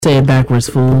Say it backwards,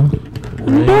 fool. Do,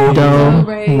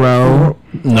 ro.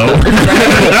 No.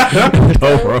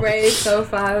 Do, re, so,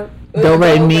 fa. Do,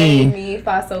 re, mi.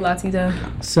 Fa, so, la, ti, do.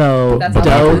 So, That's how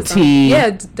do, it ti, Yeah,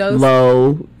 do.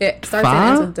 lo. It starts fa? and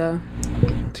ends with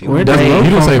do. Where That's did low. it You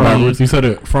didn't come say it from? backwards. You said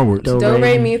it frontwards. Do, Do, re.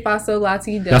 re, mi, fa, so, la,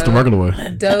 ti, do. That's the regular way.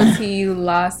 Do, ti,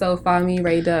 la, so, fa, mi,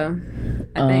 re, do.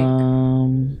 I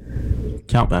think.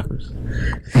 Count backwards.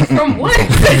 From what?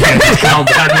 Count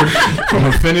backwards from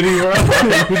infinity, bro.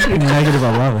 Negative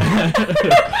 11.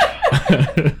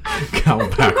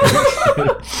 Count backwards.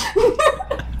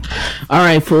 All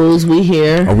right, fools, we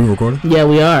here. Are we recording? Yeah,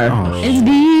 we are. Oh.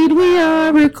 Indeed, we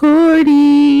are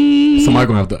recording. Somebody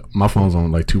gonna have to. My phone's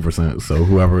on like 2%, so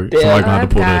whoever. Yeah, somebody gonna have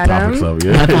to pull their I got topics 'em. up. My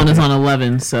Yeah. phone is on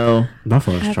 11, so My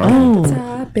phone's charging.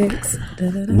 Topics.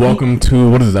 Welcome to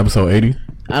what is this, episode 80?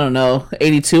 I don't know,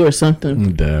 82 or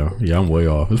something. Damn. Yeah, I'm way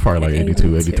off. It's probably like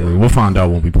 82, 83. We'll find out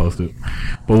when we post it.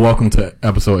 But welcome to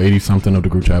episode 80 something of the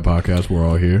Group Chat Podcast. We're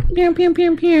all here. Pew, pew,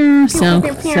 pew, pew. Sound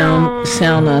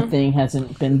thing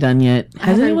hasn't been done yet. Has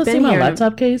Haven't anyone been seen my here.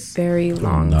 laptop case? Very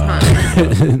long no.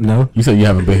 time. No? You said you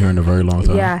haven't been here in a very long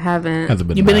time. Yeah, I haven't. Hasn't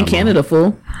been. You've been in that long. Canada,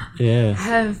 fool. Yeah. I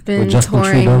have been Justin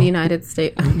touring Trudeau? the United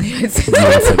States. The United States.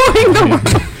 Touring the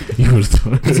world. You was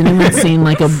Has anyone seen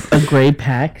like a gray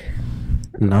pack?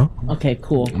 No? Okay,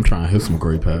 cool. I'm trying to hit some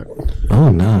great pack. Oh,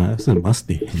 nah. That's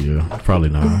musty. Yeah, probably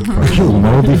not. Probably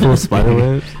Moldy full of spider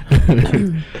webs.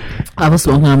 I was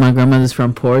smoking on my grandmother's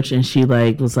front porch, and she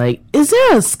was like, "Is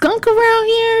there a skunk around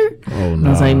here?" Oh And no.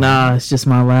 I was like, "Nah, it's just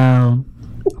my loud."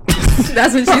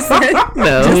 That's what she said.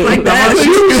 No, Just like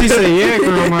that. She said, yeah,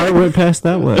 girl, I went past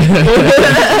that way.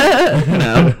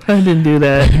 no, I didn't do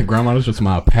that. Grandma, that's just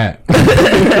my pat.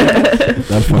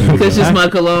 That's funny. It's just my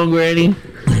cologne, Granny.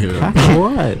 Yeah.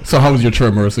 What? So how was your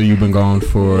trip, Marissa? You've been gone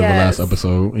for Yes. the last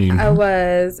episode.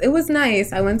 It was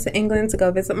nice. I went to England to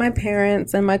go visit my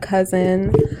parents and my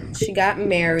cousin. She got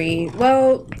married.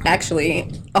 Well,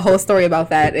 actually, a whole story about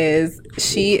that is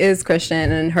she is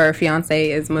Christian and her fiance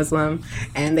is Muslim,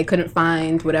 and they couldn't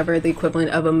find whatever the equivalent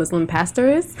of a Muslim pastor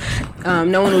is.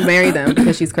 No one would marry them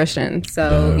because she's Christian.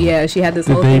 So yeah, she had this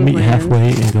Did whole they thing meet planned.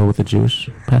 halfway and go with a Jewish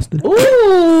pastor? Ooh,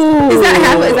 Is that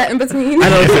half? Is that in between? I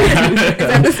don't Is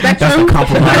that the spectrum?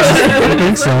 I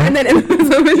think so. And then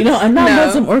You know, I'm not No.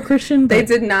 Muslim or Christian. They But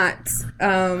did not.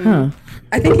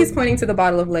 I think he's pointing to the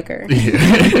bottle of liquor.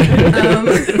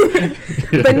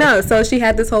 But no, so she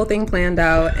had this whole thing planned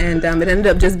out, and it ended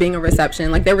up just being a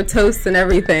reception. Like there were toasts and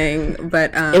everything,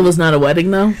 but it was not a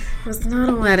wedding, though. it was not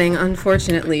a wedding,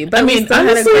 unfortunately. But I we mean, still had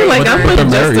a honestly, great like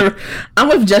time. I'm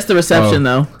with just the reception,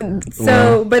 though.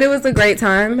 So, but it was a great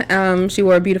time. She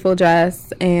wore a beautiful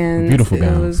dress, and Beautiful it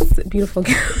gowns. was beautiful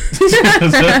gown.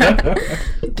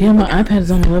 Damn, my iPad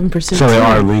is on 11%. So they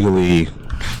are legally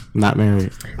not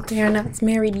married. They are not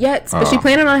married yet, but she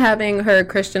planned on having her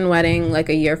Christian wedding like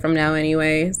a year from now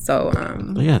anyway. So,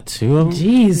 They got two of them?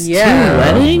 Jeez, Yeah. two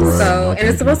weddings. Right. so and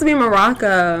it's supposed to be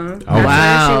Morocco. That's wow.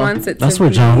 where she wants it That's to where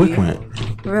be. John Wick went.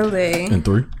 Really? In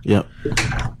 3. Yep.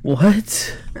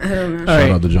 What? I don't know. All Shout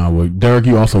right. out to John Wick. Derek,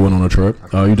 you also went on a trip.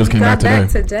 You just came Got back back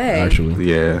today. Actually,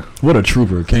 Yeah, what a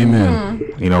trooper! Came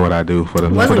in. you know what I do for the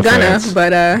for Wasn't the gonna, fans.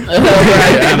 but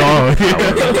At all.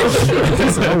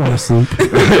 I want to sleep.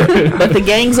 But the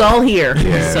gang's all here.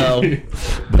 Yeah. So But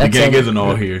the That's gang a- isn't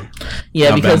all here. yeah,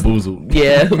 Y'all because bamboozled.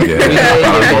 yeah, Yeah,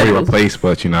 I was already replaced,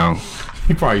 but you know,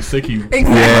 He probably sick. He.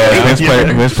 exactly.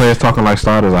 yeah, Vince players talking like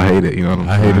starters. I hate it. You know what I'm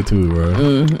I saying? hate it too,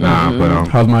 bro. Nah, but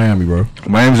How's Miami, bro?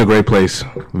 Miami's a great place.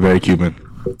 Very Cuban.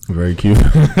 Very cute.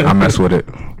 I mess with it.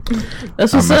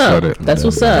 that's I what's mess up. with it. That's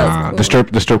what's up.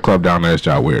 The strip club down there is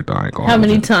job weird. Though. I ain't gonna How hold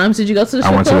many you. times did you go to the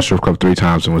I went to the strip strip club 3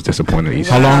 times and was disappointed. Each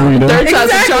How long were you there? club? Third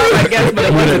time's a charm, I guess, but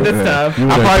it wasn't this time. You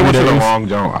were I there probably 3 went to the days? wrong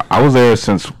joint. I was there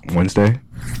since Wednesday.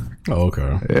 Oh,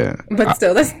 okay. Yeah. But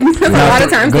still, that's a lot of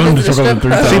times to Going go to to the strip club strip 3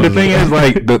 club. times. See, the thing is,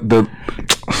 like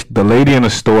the lady in the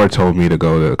store told me to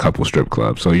go to a couple strip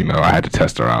clubs, so you know I had to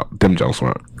test her out. Them Jones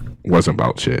wasn't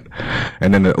about shit,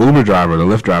 and then the Uber driver, the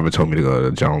Lyft driver, told me to go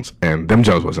to Jones, and them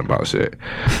Jones wasn't about shit.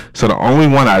 So the only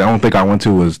one I don't think I went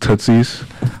to was Tootsie's,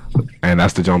 and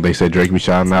that's the Jones they said Drake be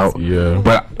shouting out. Yeah.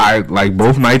 But I like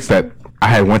both nights that I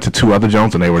had went to 2 other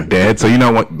Jones and they were dead. So you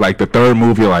know what? Like the third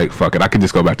move, you're like, fuck it, I could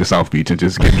just go back to South Beach and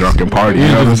just get drunk and party. You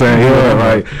know what I'm saying? Yeah,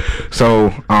 like.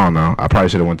 So I don't know. I probably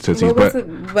should have went to Tootsie's, What was but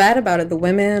it bad about it? The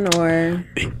women or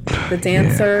the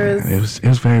dancers? yeah, it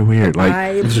was very weird. Like.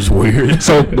 Vibes? It's just weird.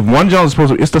 So the one Jones is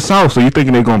supposed to, it's the South, so you're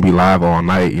thinking they're gonna be live all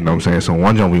night, you know what I'm saying? So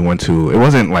one Jones we went to, it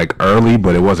wasn't like early,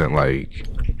 but it wasn't like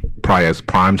probably as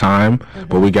prime time,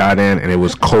 but we got in and it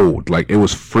was cold. Like it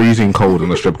was freezing cold in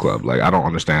the strip club. Like I don't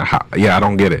understand how. Yeah, I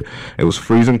don't get it. It was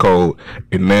freezing cold,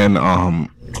 and then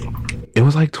it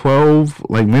was like 12,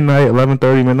 like midnight,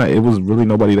 11:30, midnight. It was really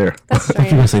nobody there. That's You're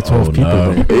strange. gonna say 12 people.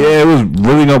 no. Then. Yeah, it was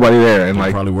really nobody there, and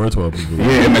like, Probably were 12 people.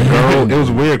 yeah, and the girl, it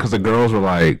was weird because the girls were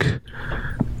like,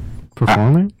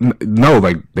 Performing? no,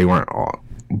 like they weren't all.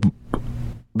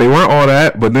 They weren't all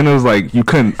that, but then it was like you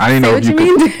couldn't. I didn't know if Say you what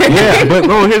you could. mean. Yeah, but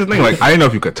no. Here's the thing: like I didn't know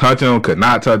if you could touch them, could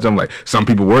not touch them. Like some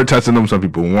people were touching them, some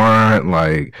people weren't.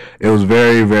 Like it was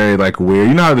very, very like weird.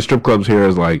 You know how the strip clubs here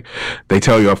is like they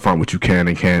tell you up front what you can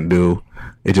and can't do.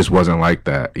 It just wasn't like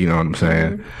that. You know what I'm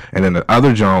saying? And then the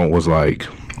other joint was like,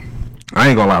 I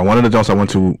ain't gonna lie. One of the jumps I went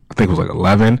to, I think it was like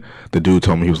 11. The dude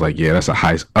told me, he was like, yeah, that's a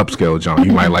high upscale jump.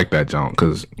 You might like that jump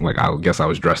because, like, I guess I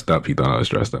was dressed up. He thought I was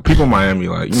dressed up. People in Miami,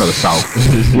 like, you know, the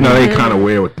South, you know, they kind of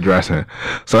weird with the dressing.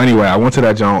 So anyway, I went to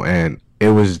that jump and it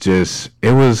was just,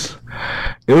 it was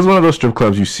one of those strip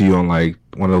clubs you see on like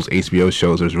one of those HBO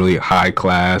shows. It's really high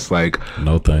class, like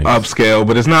No thanks. upscale,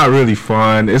 but it's not really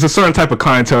fun. It's a certain type of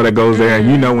clientele that goes there, and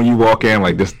you know when you walk in,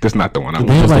 like this not the one I'm.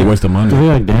 They Just a like, waste of money. Do they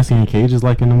like dancing in cages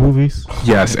like in the movies?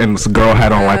 Yes, and this girl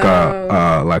had on like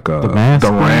a mask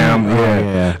the ram. thing? Oh,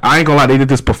 yeah. I ain't gonna lie, they did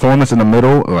this performance in the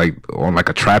middle, like on like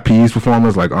a trapeze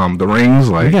performance, like the rings,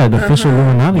 We like. got an official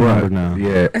Illuminati member now.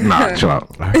 Yeah, nah, chill out.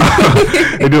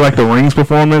 They did like the rings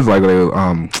performance, like they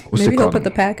what's Maybe it he'll called? put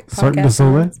the Cirque du podcast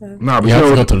Soleil? on. So. Nah, but You you have to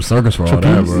know, go to the circus for all that,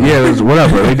 Trapeze? bro. yeah, it was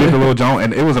whatever. They did the little joint,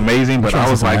 and it was amazing. But I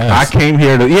was Trying like, some I ass. came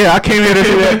here to, I came here to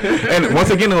see that. And once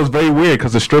again, it was very weird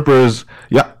because the strippers,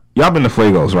 y'all been to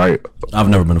Fuegos, right? I've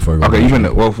never been to Fergus. Okay, even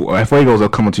at Fuegos, they'll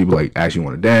come up to you like, ask you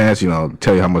want to dance, you know,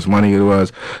 tell you how much money it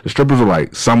was. The strippers were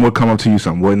like, some would come up to you,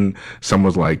 some wouldn't. Some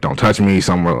was like, don't touch me.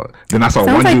 Some were. Then I saw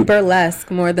Sounds one like dude.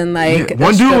 burlesque more than like.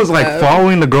 One a dude strip was like club.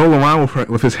 following the girl around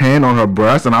with his hand on her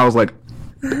breast, and I was like,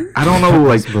 I don't know,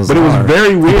 like, That's but it was bizarre.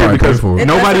 very weird probably because paid for it. It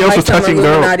nobody doesn't else like was some touching girl.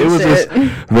 Illuminati It was shit.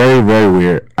 just very, very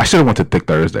weird. I should have went to Thick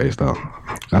Thursdays though.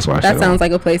 That's why I should. That sounds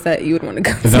like a place that you would want to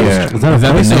go. Is that, Yeah. Is that a is that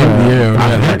the place name? or- Yeah. I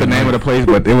yeah, forgot the name of the place,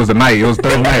 but it was the night. It was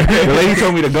third night. The lady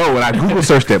told me to go, and I Google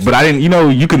searched it, but I didn't. You know,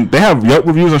 you can. They have Yelp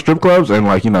reviews on strip clubs, and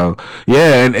like, you know,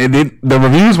 yeah, and the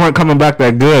reviews weren't coming back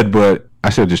that good, but I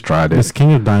should have just tried Does it.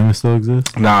 King of Diamonds still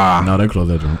exist? Nah, No, they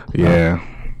closed that joint. yeah,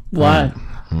 Why?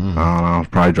 I don't know,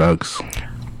 probably drugs.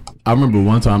 I remember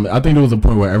one time, I think there was a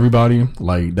point where everybody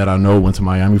like that I know went to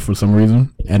Miami for some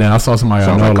reason, and then I saw somebody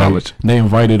Sounds I know like like college. they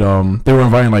invited they were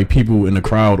inviting like people in the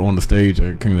crowd on the stage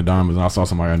at King of the Diamonds, and I saw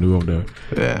somebody I knew over there.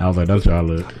 Yeah. I was like, that's y'all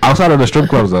lit. Outside of the strip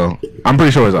clubs, though, I'm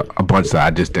pretty sure there's a bunch that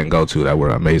I just didn't go to that were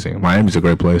amazing. Miami's a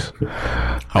great place.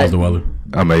 How's the weather?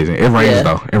 Amazing. It rains Yeah.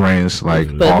 though. It rains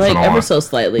like But off like and ever on. so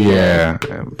slightly. Yeah,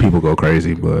 and people go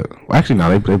crazy, but well, actually no,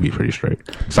 they be pretty straight.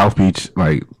 South Beach,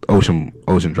 like Ocean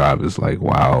Drive is like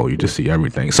wow, you just see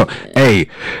everything. So hey,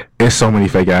 there's so many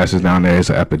fake asses down there. It's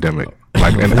an epidemic,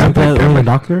 like an Is that where the epidemic.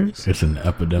 doctor is? It's an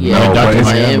epidemic. Yeah, No, Dr. but,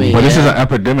 Miami, but this is yeah. an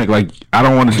epidemic. Like I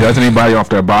don't want to judge anybody off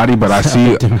their body, but I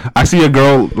see a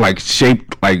girl like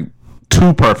shaped like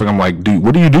too perfect. I'm like, dude,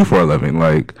 what do you do for a living?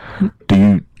 Like, do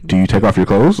you take off your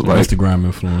clothes? Like, Instagram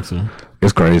influencer.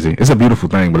 it's crazy. It's a beautiful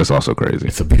thing, but it's also crazy.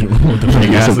 It's a beautiful the big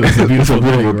It's ass. It's a beautiful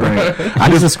thing, bro. I I just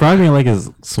just describing it like it's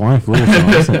swine flu or something.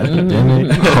 It's an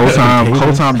epidemic.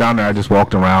 whole time down there, I just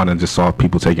walked around and just saw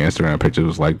people taking Instagram pictures. It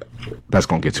was like, that's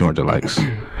gonna get 200 likes,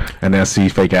 and then I see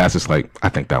fake ass. It's like, I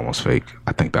think that one's fake.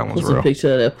 I think that one's What's a real.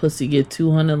 picture of that pussy get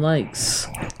 200 likes?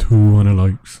 200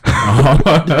 likes.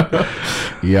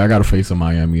 Yeah, I got a face in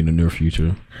Miami in the near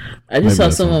future. I just Maybe saw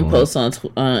at some someone point. post on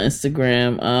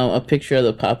Instagram a picture of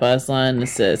the Popeyes line that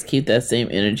says, "Keep that same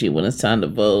energy when it's time to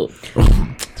vote."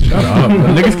 Shut up.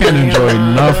 Niggas can't enjoy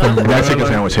nothing, bro. That chicken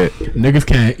sandwich hit. Niggas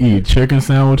can't eat chicken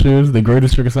sandwiches, the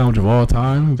greatest chicken sandwich of all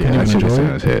time. Yeah, Can't that even chicken enjoy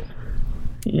sandwich it. hit.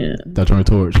 Yeah. That's my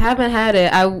torch. I haven't had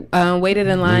it. I waited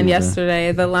in line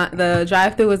yesterday. The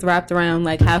drive-through was wrapped around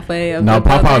like halfway of Now the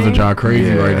Popeyes building. are job crazy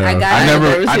Yeah. right now. I got I it. never-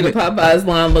 I've never I seen ne- the Popeyes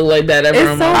line look like that ever It's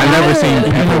in my so life. I never seen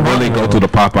good. people really go through the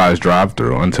Popeyes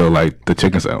drive-through until like the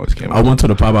chicken sandwich came I out. went to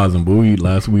the Popeyes in Bowie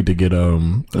last week to get a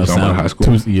High sandwich.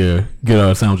 school?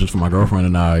 Get sandwiches for my girlfriend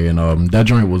and I. And that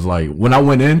joint was like, when I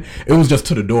went in, it was just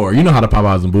to the door. You know how the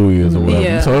Popeyes in Bowie is or whatever.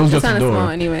 Yeah, So it was it's just the kinda door. small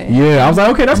anyway. Yeah, I was like,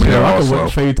 okay, that's I mean, cool. they're I could also-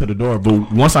 fade to the door.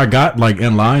 But once I got like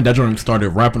in line, that joint started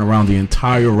wrapping around the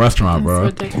entire restaurant, bro.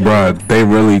 Ridiculous. Bruh, they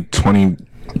really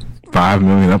 25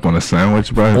 million up on a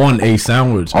sandwich, bro. On a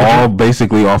sandwich. All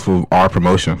basically off of our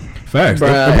promotion. Facts. Bruh,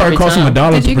 It probably every cost him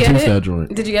time. $1 Did to you get produce it? that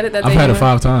joint. Did you get it that I've day? had you it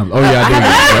 5 times. Oh yeah, I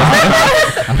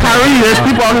did. Kyrie, there's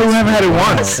people out here who haven't had it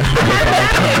once.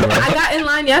 I got in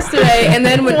line yesterday, and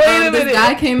then when this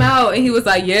guy came out, and he was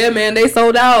like, "Yeah, man, they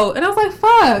sold out," and I was like,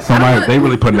 "Fuck." Somebody, they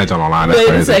really putting that joint online. That's Wait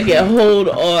a crazy. second. Hold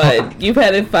on. You've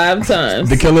had it 5 times.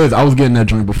 The killer is I was getting that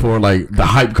joint before like the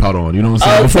hype caught on. You know what I'm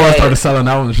saying? Before I Okay. started selling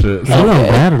out and shit. You So, don't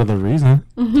bad or the reason.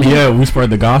 yeah, we spread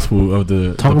the gospel of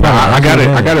the. Talk the about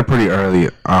power. I got it pretty early.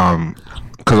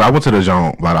 Cause I went to the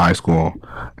joint by the high school,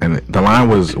 and the line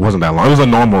wasn't that long. It was a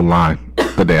normal line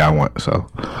the day I went. So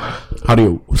How do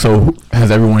you? So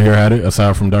has everyone here had it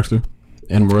aside from Dexter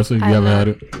and Marissa? You ever had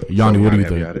it? Yanni, what do you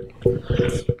think?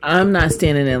 I'm not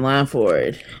standing in line for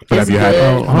it. But It's have you had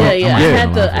good. it? Yeah. I Yeah.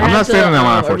 had the. I I'm had not standing the, in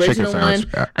line for a chicken original sandwich,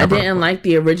 one. I ever. didn't like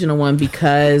the original one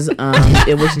because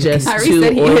it was just Kyrie too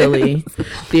said he oily.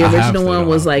 The I have original stayed one on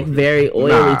was line like for it. very oily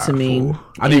Nah, to me. fool.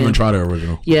 I didn't even try the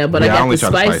original. Yeah, but Yeah, I I got only the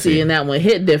tried spicy, spicy. and that one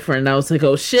hit different. And I was like,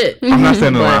 oh shit. I'm not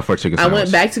standing in But line for a chicken I sandwich.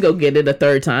 went back to go get it a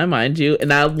third time, mind you,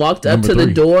 and I walked up Number to the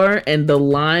 3. door, and the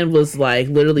line was like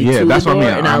literally Yeah, to that's the what I door,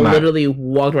 mean. and I I'm not- literally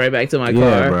walked right back to my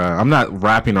Yeah, car. bro. I'm not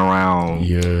wrapping around.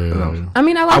 Yeah. I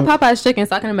mean, I like Popeye's chicken,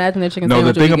 so I can imagine their chicken No,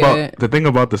 sandwich the thing would be about good. the thing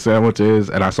about the sandwich is,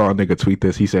 and I saw a nigga tweet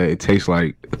this. He said it tastes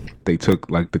like they took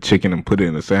like the chicken and put it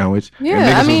in a sandwich. Yeah,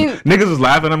 and I mean- niggas was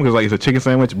laughing at him because like it's a chicken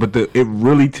sandwich, but it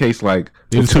really tastes like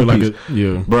It a just feel like two-piece. it,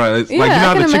 yeah. Bro, it's Yeah, like you know I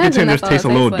how can the chicken imagine tenders that's all taste a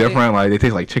it little tastes like. different. Like they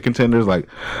taste like chicken tenders. Like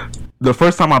the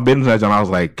first time I bit into that joint, I was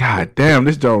like, God damn,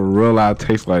 this joint real loud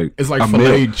tastes like It's like a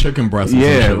filleted meal. chicken breast. or some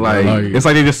Yeah, shit, bro. like it's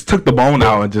like they just took the bone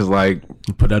out and just like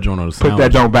put that joint on the put sandwich.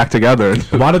 that joint back together.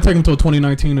 Why did it take until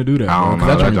 2019 to do that? I don't bro? 'Cause know,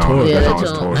 That that joint joint- tore. Yeah, That that joint was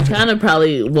joint- torture. I kind of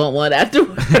probably want one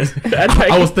afterwards.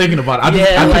 I was thinking about it. I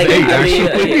just, yeah, I just like ate I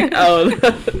actually. mean, oh,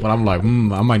 But I'm like,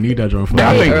 I might need that joint for Yeah,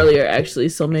 I I ate think- earlier actually,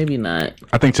 so maybe not.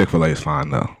 I think Chick-fil-A is fine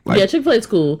though. Like, Yeah, Chick-fil-A is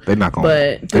cool. they're not gonna.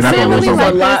 But the they're not gonna sandwich lose is on a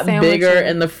like lot their bigger,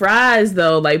 sandwiches. and the fries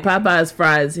though, like Popeye's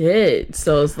fries hit.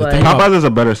 So it's like, thing about- Popeyes is a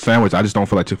better sandwich. I just don't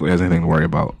feel like Chick-fil-A has anything to worry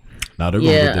about. Nah, they're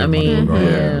gonna yeah, get their I money mean,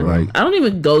 regardless, yeah. bro. Like- I don't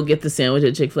even go get the sandwich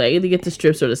at Chick-fil-A. I either get the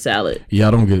strips or the salad. Yeah,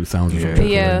 I don't get sandwiches Yeah. from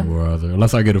Chick-fil-A Yeah. anymore either,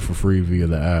 unless I get it for free via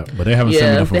the app. But they haven't sent me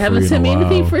Yeah, that for they haven't free sent me in a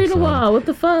anything while, free in a so- while. What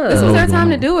the fuck? This was what's their time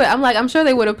to going do it. I'm like, I'm sure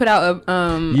they would have put out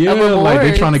a Yeah, like they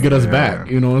reward. trying to get us Yeah.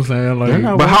 back. You know what I'm saying? They're Like,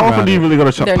 not But how worried often about do you it. really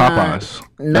go to They're not. Popeyes?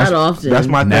 Not often. That's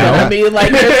my thing. Now? I mean,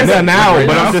 like, there's- Yeah, now, Right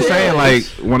but now. I'm just saying, like,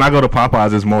 when I go to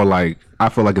Popeyes, it's more like I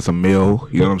feel like it's a meal.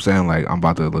 You know what I'm saying? Like, I'm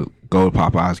about to go to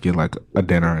Popeyes, get like a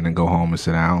dinner, and then go home and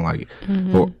sit down. Like,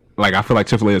 or, like I feel like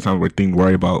Chick-fil-A is something thing to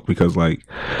worry about because, like,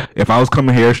 if I was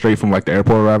coming here straight from like the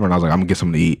airport or whatever, and I was like, I'm gonna get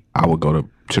something to eat, I would go to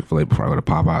Chick-fil-A before I go to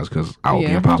Popeyes because I will Yeah,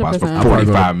 be in Popeyes for 100%.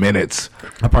 45 minutes.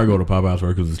 I probably go to Popeyes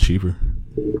right because it's cheaper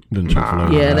than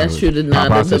Chick-fil-A. yeah, that's true. The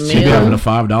Popeyes the is They cheaper. have meal. the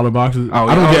 $5 boxes. Oh,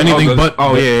 I don't yeah, get anything the- but.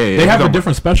 oh, yeah, yeah, yeah. They have a Don't-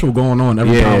 different special going on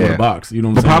every Yeah, time with yeah. a box. You know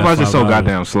what But I'm saying? Popeyes That's is so $5.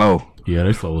 goddamn slow. Yeah,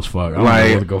 they slow as fuck. I don't know Like,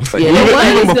 where to go. Yeah, Even- the one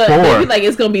even is good. They before. be like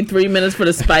it's gonna be 3 minutes for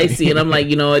the spicy, and I'm like,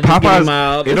 you know what? Just give me Popeyes,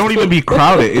 mild. it don't even be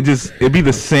crowded. It be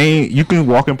the same. You can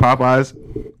walk in Popeyes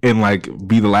and like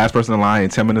be the last person in line,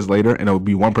 and 10 minutes later, and it'll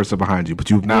be one person behind you, but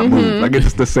you've not moved. Like it's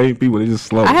just the same people. They just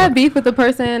slow. I had beef with the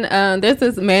person. There's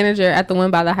this manager at the one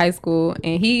by the high school,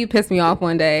 and he pissed me off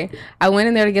one day. I went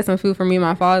in there to get some food for me and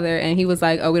my father, and he was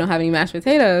like, "Oh, we don't have any mashed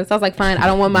potatoes." So I was like, "Fine, I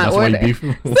don't want my That's why you order."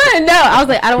 beefing? Son, no, I was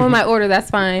like, "I don't want my order. That's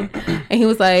fine." And he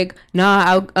was like,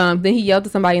 "Nah." Then he yelled to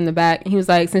somebody in the back, and he was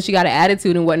like, "Since you got an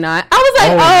attitude and whatnot," I was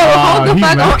like, Oh, "Oh, nah, hold the he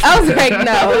fuck mad. on." I was like, I would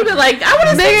 "No." have been like, I would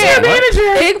have said to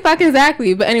your manager. Fuck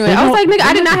exactly. But anyway, They I was like, don't- "Nigga, I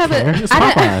they did not don't have a." care. It's I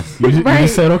didn't- Popeyes. You Right.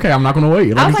 just said, okay, I'm not gonna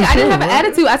wait. I was like, it's I didn't chill, have an bro.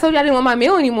 attitude. I told you I didn't want my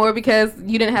meal anymore because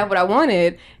you didn't have what I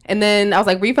wanted. And then I was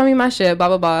like, refund me my shit, blah,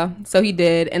 blah, blah. So he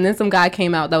did. And then some guy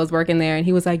came out that was working there, and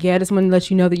he was like, yeah, I just wanted to let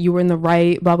you know that you were in the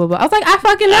right, blah, blah, blah. I was like, I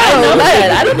fucking know. I know Like,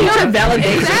 that. I don't need your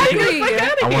validation. Exactly.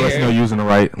 I want to let you know you using the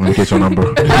right. Let me get your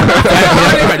number.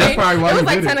 That's probably why It was you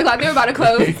like did 10 it. o'clock. They were about to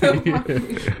close.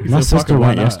 He My said, "Fuck sister it, why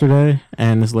went not?" yesterday,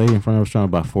 and this lady in front of us trying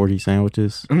to buy 40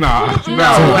 sandwiches. Nah, way.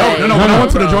 No, when I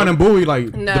went to the Bro. joint in Bowie,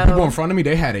 like No. the people in front of me,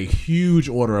 they had a huge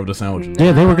order of the sandwiches.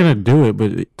 Yeah, they were gonna do it,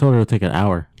 but it told her to take an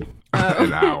hour.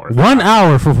 an hour. 1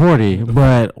 hour for 40,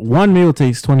 but one meal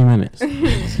takes 20 minutes.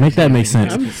 Make that make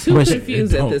sense. I'm too But she,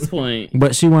 confused at this point.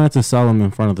 but she wanted to sell them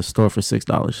in front of the store for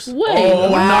 $6. Wait,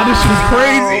 Nah, this is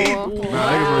crazy.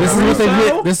 This is what they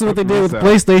did. This is what they did with Resell.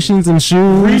 PlayStations and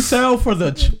shoes. Resale for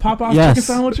the Popeyes Yes. chicken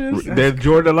sandwiches? They're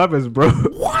Jordan 11s, bro.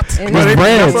 What? And Bro, they,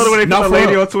 breads. that's the way they Now put the for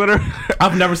lady real. on Twitter.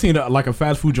 I've never seen like a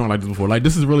fast food joint like this before. Like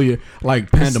this is really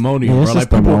like pandemonium, yeah, bro. it's Like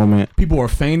just a moment. people are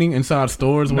fainting inside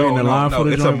stores waiting in line for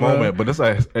the it's joint, a bro. moment, but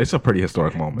it's a pretty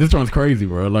historic moment. This joint's crazy,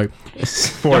 bro. Like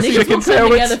For a niggas chicken will come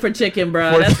sandwich, together for chicken,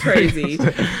 bro. That's crazy.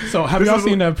 So have y'all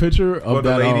seen that picture of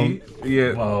that lady?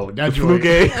 Yeah. Whoa, that Flu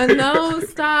gay. No,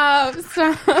 stop.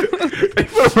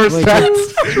 First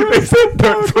stats. They said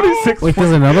 26. Wait,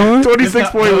 there's another one?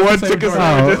 26.1 chicken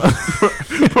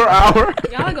sandwiches per hour.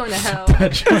 Y'all are going to hell.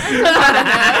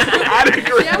 I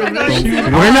agree. Y'all are going to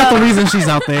We're not the reason she's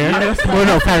out there. Well,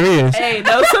 no, Kyrie is. Hey,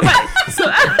 no, somebody.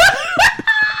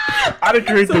 I'd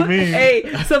agree to me.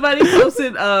 Hey, somebody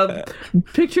posted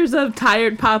pictures of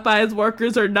tired Popeyes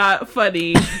workers are not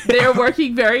funny. They're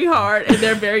working very hard and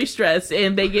they're very stressed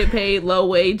and they get paid low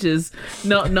wages.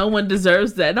 No one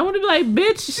deserves that. I want to be like,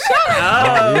 bitch, shut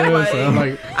up. Yeah, Like, so I'm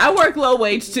like, I work low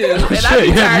wage too, and I be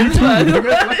Shit, yeah, me tired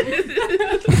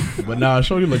as fuck. but nah,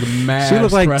 Shorty look mad. She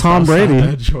look like stressed Tom outside Brady.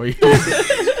 that joint.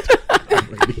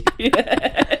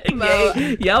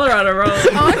 Yeah, y'all are on a road.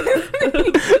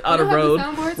 On a road.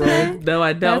 No,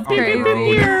 I don't. That's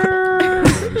crazy.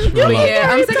 But Yeah,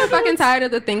 I'm sick of fucking tired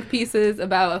of the think pieces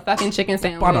about a fucking chicken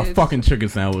sandwich. Bought a fucking chicken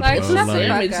sandwich. Like, bro. shut the Like, fuck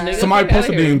Sandwich, up. nigga. somebody Fuck outta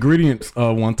posted the here. ingredients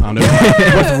one time. They were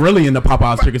like, what's really in the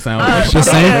Popeyes chicken sandwich? The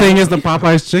same thing as the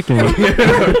Popeyes chicken.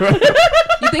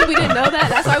 You think we didn't know that?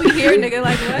 That's why we here, nigga.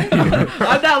 Like, what?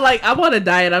 I'm not like I'm on a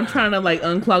diet. I'm trying to like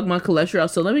unclog my cholesterol.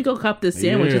 So let me go cop this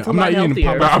sandwich. Yeah, It's a I'm lot not eating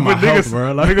healthier. Popeyes. But my health, niggas,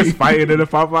 bro. Like- niggas fighting in the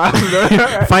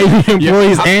Popeyes. Fighting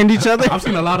employees and each other. I've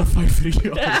seen a lot of fight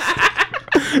videos.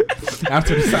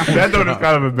 After the sandwich. That joke is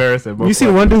kind of embarrassing. But You see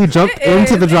one dude who jumped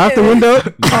into the drive-thru window?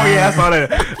 Oh yeah, I saw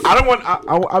that. I don't want.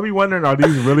 I be wondering, are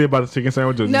these really about the chicken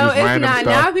sandwich? Or No, just it's random not.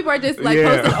 stuff? Now people are just like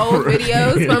Yeah. posting old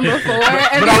videos from before.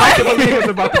 And But I like to believe it's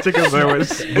about the chicken sandwich.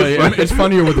 But yeah, it's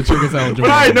funnier with the chicken sandwich. But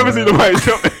I ain't never seen nobody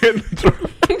jump in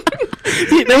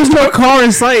the There was no car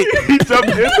in sight. He jumped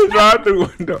in the drive-thru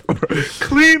window.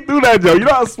 Clean through that joke. You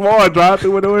know how small a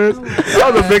drive-thru window is?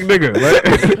 That was a big nigga.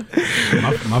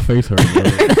 Right? My face hurts. Bro.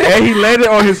 And he landed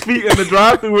on his feet in the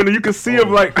drive-thru window. You could see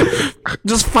him like,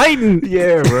 Just fighting.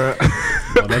 yeah, bro.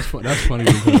 Oh, that's funny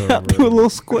as hell, Do a bro. little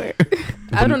square.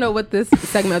 I don't know what this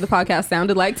segment of the podcast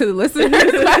sounded like to the listeners.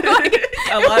 But like,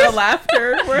 A lot of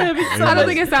laughter. We're having so I don't much,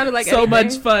 think it sounded like so much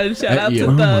anything. fun. Shout out Yeah. to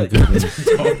Oh my Thug.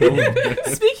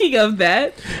 goodness. Speaking of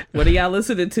that, what are y'all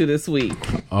listening to this week?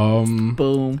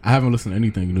 Boom. I haven't listened to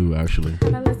anything new actually.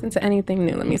 I listened to anything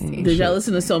new. Let me see. Did y'all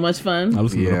listen to So Much Fun? I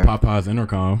listened Yeah. to the Popeyes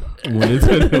intercom when it's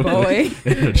in Boy.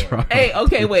 the truck. Hey,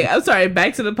 okay, wait. I'm sorry.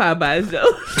 Back to the Popeyes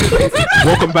though.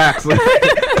 Welcome back. So,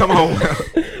 come on.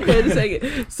 Wait a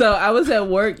second. So I was at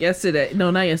work yesterday.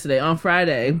 No, not yesterday. On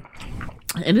Friday.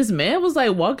 And this man was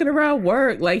like walking around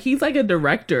work. Like he's like a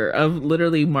director of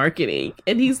literally marketing.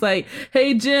 And he's like,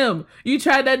 hey, Jim, you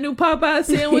tried that new Popeye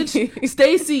sandwich?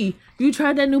 Stacy, you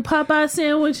tried that new Popeye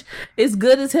sandwich? It's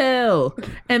good as hell.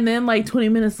 And then like 20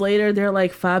 minutes later, there are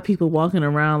like 5 people walking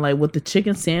around like with the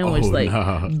chicken sandwich. Oh, like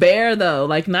nah. bare though.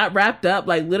 Like not wrapped up.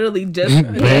 Like literally just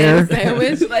Bare?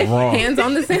 Sandwich. like Raw. Hands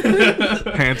on the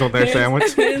sandwich. Hands on that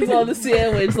sandwich. hands on the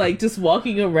sandwich, like just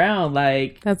walking around,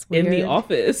 like That's in the weird.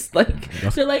 office.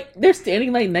 Like they're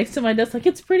standing like next to my desk, like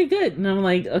it's pretty good, and I'm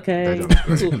like, okay,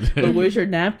 cool. But where's your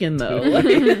napkin though? Like,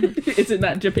 is it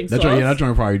not dripping That sauce? joint, yeah, that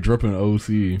joint probably dripping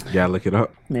OC. Yeah, look it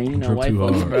up. Man, you know drip white too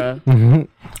folks, hard. bro.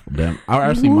 Damn, I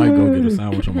actually might go get a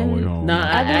sandwich on my way home. Nah,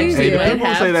 I believe actually you. Hey, the might people who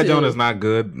have say that to. joint is not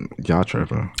good, y'all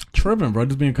tripping. tripping, bro.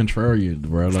 Just being contrarian,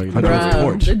 bro. Like that Bro, joint's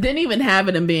torch. it didn't even have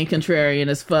it and being contrarian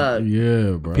as fuck.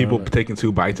 Yeah, bro. People taking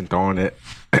 2 bites and throwing it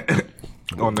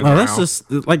on the Oh, ground. that's just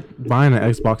like buying an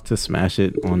Xbox to smash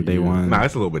it on day one. Nah,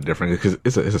 it's a little bit different because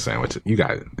it's a sandwich. You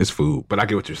got it. It's food, but I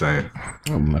get what you're saying.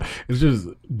 It's just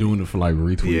doing it for like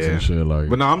retweets Yeah, and shit. Like,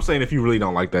 but no, I'm saying if you really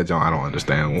don't like that joint, I don't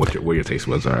understand where your taste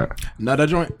buds are at. no, that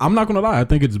joint. I'm not gonna lie. I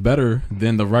think it's better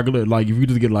than the regular. Like, if you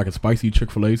just get like a spicy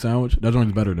Chick-fil-A sandwich, that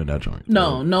joint's better than that joint.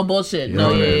 No bullshit.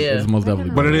 No, it yeah, is. yeah. It's most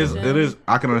definitely. But better. it is.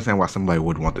 I can understand why somebody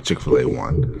would want the Chick-fil-A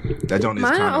one. That joint is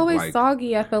Mine kind are of always like.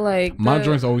 soggy. I feel like My the-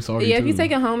 joint's always soggy, Yeah, if you too.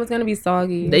 take it home, it's gonna be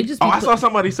soggy. They just Oh, be I saw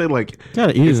somebody say like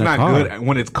Gotta eat it it's in the not car. good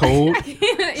when it's cold.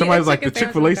 Somebody's like the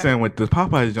Chick-fil-A sandwich, the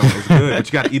Popeyes joint is good, but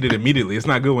you got to eat it immediately. It's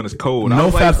not good when it's cold. I No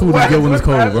was fast food is what? good when it's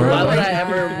cold, Fast bro. food? Why would I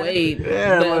ever wait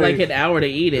like an hour to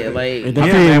eat it? Like, It Yeah,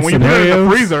 definitely man. in When you put it in the scenarios-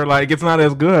 freezer, like it's not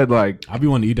as good. Like I be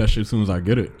wanting to eat that shit as soon as I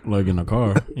get it, like in the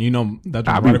car. And you know that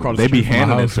I joint be, right across the they be street from my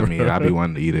handing it house, to me. bro. I be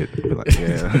wanting to eat it. Be like,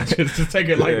 yeah. just take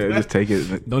it like Yeah, that. just take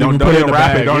it. Don't even put it in the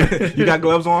wrap bag. Don't, you got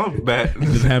gloves on? Bet.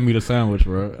 Just hand me the sandwich,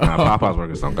 bro. Nah, Popeyes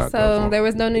workers don't got gloves So on. there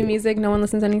was no new music. No one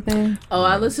listens to anything. oh,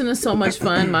 I listened to So Much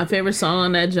Fun. My favorite song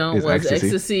on that joint Is was Ecstasy.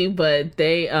 Ecstasy, but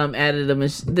they added a.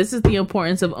 This is the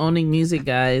importance of owning music,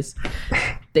 guys.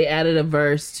 They added a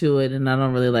verse to it, and I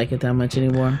don't really like it that much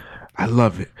anymore. I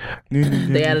love it.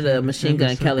 They added a Machine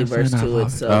Gun Kelly verse to it,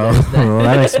 so well,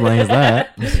 that explains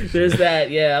that. there's that.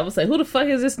 Yeah, I was like, who the fuck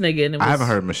is this nigga? And it was, I haven't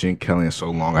heard Machine Kelly in so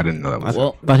long. I didn't know that was.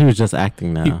 Well, I thought he was just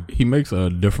acting now. He makes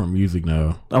different music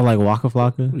now. Oh, like Waka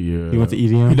Flocka? Yeah, He went to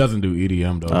EDM? He doesn't do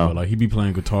EDM though. Oh. But like he be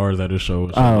playing guitars at his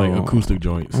shows, Oh. like acoustic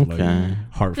joints, like Okay.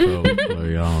 heartfelt. Like,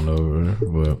 I don't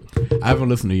know, but I haven't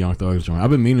listened to Young Thug's joint. I've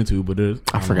been meaning to, but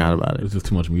I forgot about it. It's just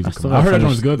too much music. still I heard that gotta joint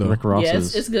was finish good though. Rick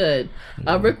Ross's. yeah, it's good.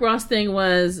 Rick Ross thing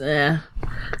was, and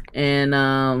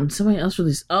somebody else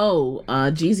released.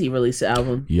 Jeezy released the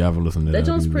album. Yeah, I haven't listened to that. That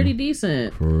joint's either. pretty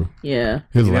decent. For real. Yeah,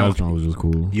 His Yeah. last joint was just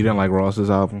cool. You didn't like Ross's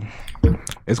album?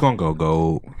 It's gonna go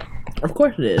gold of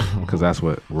course it is. because that's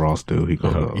what Ross do. He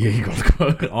go gold. Yeah, he goes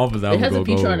all of his It albums has go a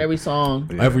feature gold. on every song.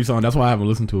 Every song. That's why I haven't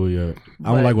listened to it yet. I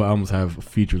don't But- like when albums have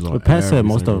features on. But Pat said every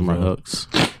most of single them are song. hooks.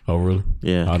 Oh really?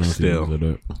 Yeah. I didn't Still. see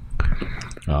that.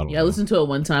 I don't Yeah, I know. listened to it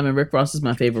one time, and Rick Ross is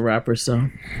my favorite rapper. So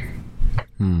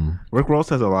Rick Ross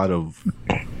has a lot of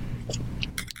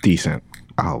decent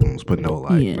albums, but no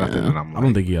like Yeah. nothing that I'm I don't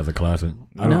like. think he has a classic.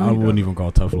 I No. wouldn't even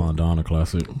call Teflon Don a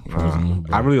classic. personally,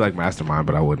 but I really like Mastermind,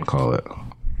 but I wouldn't call it.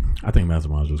 I think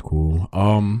Mastermind's just cool.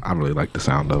 I really like the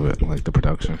sound of it, like the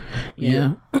production.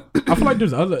 yeah. I feel like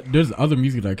there's other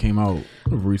music that came out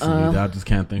recently that I just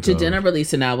can't think of. Jadena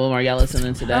released an album. Are y'all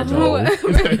listening to that?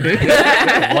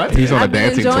 What? He's on a I've been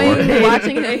dancing enjoying tour.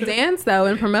 watching him dance though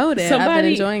and promote it. I've Somebody-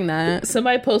 been enjoying that.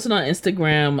 Somebody posted on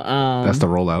Instagram. That's the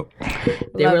rollout.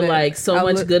 They Love were it. like, so I'll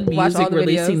much good watch all music the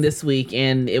releasing videos. this week,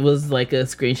 and it was like a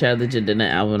screenshot of the Jadena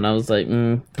album. And I was like,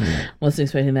 wasn't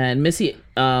expecting that. And Missy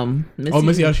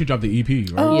Missy actually dropped the EP,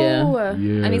 right? Oh,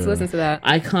 Yeah. I need to listen to that.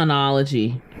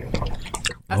 Iconology.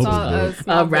 I hope saw it's a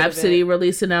small bit of Rhapsody it.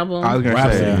 released an album. I was gonna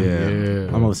Rhapsody, say, yeah.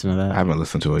 I'm gonna listen to I that. haven't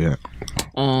listened to it yet.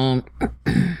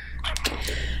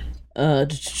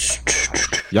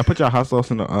 Y'all put your hot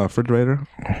sauce in the refrigerator?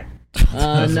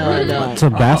 No, I don't.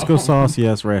 Tabasco sauce,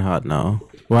 yes. Red hot, no.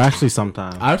 Well, actually,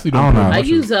 sometimes. I actually I don't don't know. know. I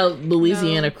use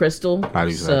Louisiana Crystal. I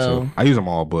use that so too. I use them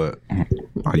all, but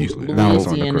I usually do No. this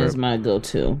on the Louisiana is crib. my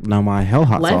go-to. Now, my hell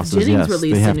hot Life sauces, Jennings yes,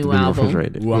 released they a have new to be album.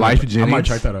 refrigerated. Ooh, Life I might Jennings?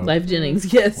 check that out. Life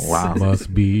Jennings, yes. Wow.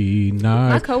 Must be My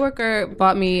nice. coworker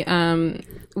bought me.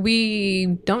 We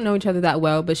don't know each other that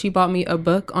well, but she bought me a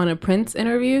book on a Prince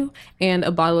interview and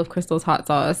a bottle of Crystal's hot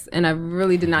sauce, and I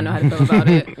really did not know how to feel about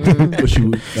it. But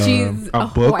she, She's A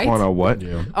book white, on a what?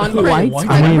 on White? Prince,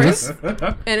 I on mean, Prince,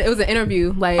 and it was an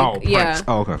interview. Like, Oh, yeah, Prince.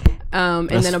 Oh, okay. and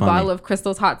That's then a funny. bottle of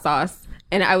Crystal's hot sauce.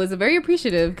 And I was very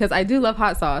appreciative because I do love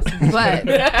hot sauce, but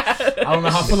I don't know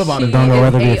how I feel about she it. Don't know is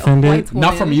whether to be a offended. white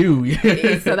Not from woman.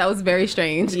 you. So that was very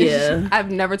strange. Yeah. I've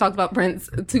never talked about Prince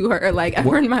to her like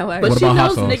ever in my life. But What she about hot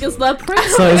knows sauce? niggas love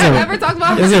Prince. So is I've it, never talked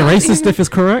about is it racist if it's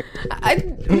correct?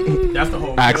 That's the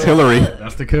whole. Axe Hillary.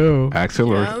 That's the kill. Axe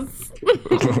Hillary.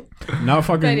 Now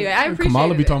fucking. Anyway, I appreciate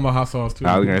Kamala be it. talking about hot sauce too.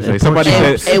 I was gonna say pork somebody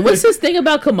chops. said Hey, what's this thing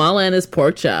about Kamala and his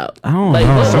pork chop? I don't Like,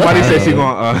 know. what- somebody what-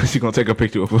 said she gonna take a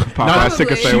picture of a Popeye chicken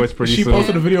Probably. sandwich pretty She soon.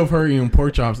 posted a video of her eating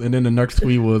pork chops, and then the next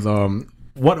tweet was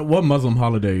what Muslim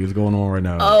holiday is going on right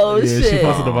now? Oh, yeah, She shit.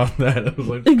 posted about that. I was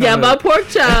like, Yeah, my pork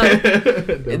chop.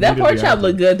 that That pork chop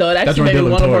looked good though. It That's actually made me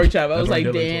Dylan want a pork Torch. chop. I was That's like,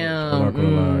 Dylan Torch. damn. I'm not gonna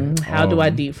lie. How do I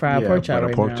deep fry a Yeah, pork chop but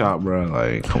right a pork now? chop, bro.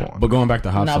 Like, come on. But going back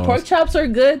to hot Now sauce, pork chops are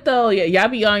good though. Yeah, y'all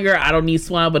be on your I don't need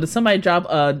swine, but if somebody drop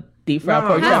a deep fried No,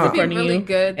 pork no, chop no. in front of Really you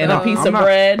good, and a though. piece I'm of not-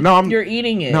 bread, no, I'm- you're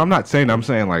eating it. No, I'm not saying. I'm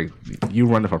saying like you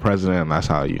running for president. And that's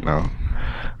how you know.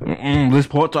 This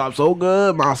pork chop so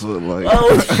good, massa. Like,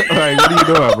 Oh. like, what are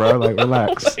you doing, bro? Like,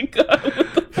 relax. Like,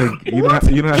 you don't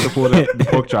have to pull the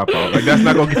pork chop out. Like, that's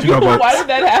not gonna get you no votes. Why did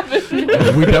that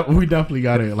happen? we definitely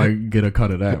gotta like get a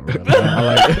cut of that, bro. I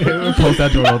like post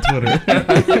that joint on Twitter.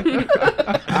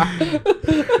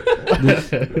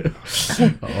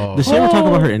 Did she ever talk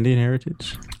about her Indian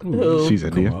heritage? Who? She's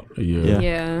Indian. Yeah.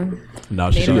 Yeah,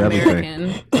 No, she Native everything.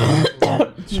 American.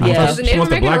 Yeah. Was it She Native wants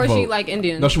the American black or was she vote. like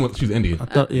Indian? No, she's Indian.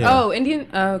 Yeah. Oh, Indian.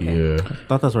 Oh, okay. Yeah, I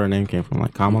thought that's where her name came from,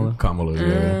 like Kamala. Kamala.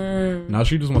 Yeah. No,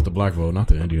 she just wants the black vote, not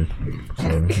the Indian. So,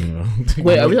 you know.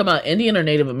 Wait, are we talking about Indian or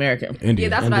Native American? Indian? Yeah,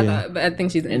 that's Indian. what I thought. But I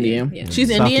think she's Indian. Indian. Yeah. She's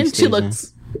Southeast Indian. She Asian.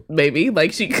 looks maybe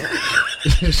like she.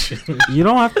 You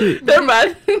don't have to. Never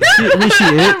mind. I mean, she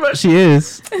is. She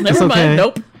is. It's Never okay. mind.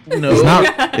 Nope. No. It's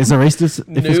not. It's a racist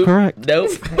if it's Nope. correct.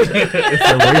 Nope.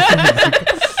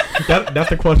 That's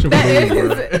the question for That me.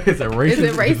 is- Is it racist? Is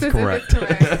it racist if correct?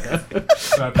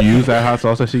 it's correct? You use that hot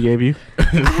sauce that she gave you?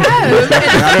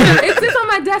 It sits on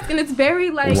my desk and it's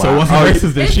very like. So what's Oh,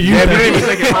 racist that she used Yeah, didn't even that?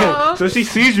 think it. Oh. So she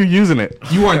sees you using it.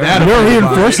 You weren't that. We're offended by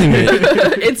it. reinforcing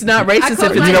it. It's not I racist close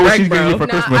if it's my- You know what correct, she's giving you bro.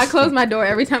 for Nah, Christmas? I close my door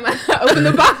every time I open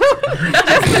the bottle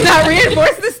just to not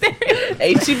reinforce the stereotype.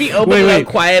 She be opening up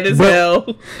quiet as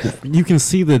hell. You can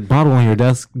see the bottle on your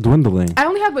desk dwindling. I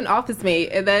only have an office mate,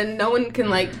 and then no one can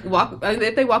like walk.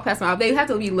 If they walk past my office, they have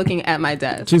to be looking at my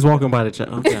desk She's walking by the check.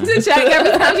 Okay. to check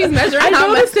every time she's measuring. I how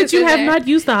much noticed that is you in have there. not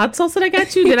used the hot sauce that I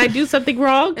got you. Did I do something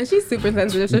wrong? And she's super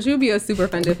sensitive, so she would be a super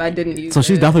offended if I didn't use. So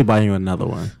she's it. definitely buying you another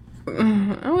one.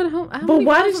 I would hope. But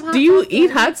why do you eat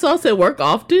hot sauce at work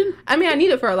often? I mean, I need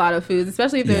it for a lot of foods,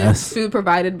 especially if there's Yes. food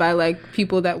provided by like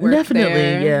people that work Definitely,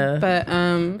 there. yeah. But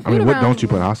I mean, what don't you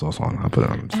put hot sauce on? I put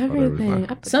it on just about everything. everything. I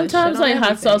put that Sometimes shit on like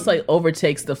hot everything. sauce like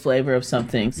overtakes the flavor of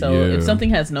something. So Yeah. if something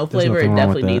has no flavor, it nothing wrong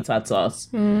definitely with needs hot sauce.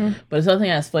 But if something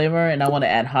has flavor and I want to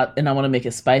add hot and I want to make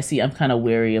it spicy, I'm kind of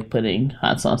wary of putting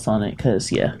hot sauce on it because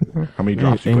How many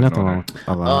drops you Ain't putting nothing on wrong there? with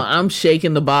a lot. I'm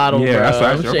shaking the bottle, Yeah, bro. that's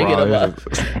I'm your shaking the problem.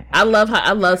 bottle. I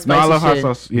love spicy No, I love hot shit.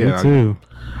 sauce. Me Yeah, too.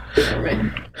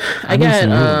 I need got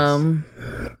some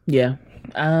noodles. yeah.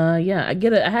 I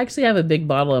get it. I actually have a big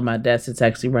bottle on my desk. It's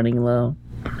actually running low.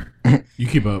 You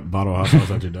keep a bottle of hot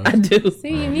sauce at your desk? I do. See,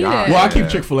 you need Yeah. it. Well, I keep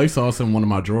Chick-fil-A sauce in one of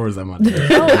my drawers at my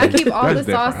desk. Oh, I keep all the That's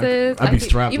different. sauces. I'd be I keep-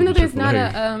 strapped even though with there's not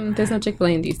Chick-fil-A. there's no Chick-fil-A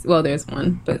in DC. Well, there's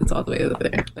one, but it's all the way over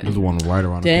there. But- There's one right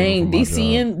around the Dang, corner from my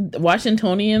DC job. and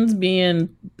Washingtonians being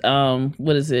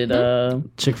what is it?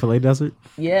 Chick-fil-A does it?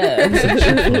 Yeah.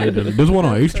 Chick-fil-A does it. There's one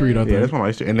on 8th Street, I think. yeah, that's one I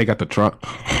used to. And they got the truck. The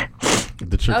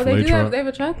Oh, Chick-fil-A they do truck. have. They have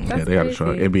a truck. That's Yeah, they got a truck.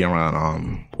 crazy. It'd be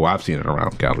around. Well, I've seen it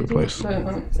around Gallery Place.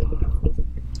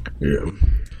 Yeah.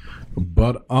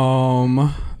 But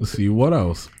let's see what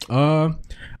else. I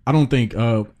don't think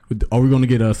are we going to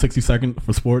get a 60 second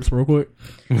for sports real quick?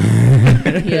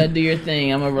 Yeah, do your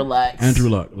thing. I'm gonna relax. Andrew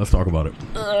Luck, let's talk about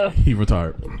it. He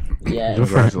retired. Yeah. Good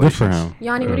for him.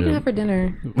 Yanni, what are you gonna have for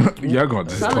dinner? Y'all going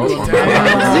to disclose Probably- on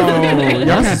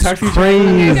that? That's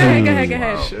crazy. Go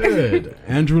ahead. Shit.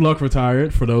 Andrew Luck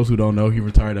retired. For those who don't know, he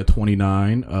retired at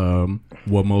 29.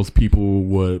 What most people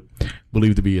would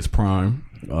believe to be his prime.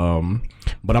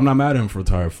 But I'm not mad at him for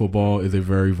retiring. Football is a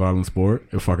very violent sport.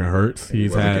 It fucking hurts.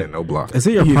 He's Wasn't had getting no block. Is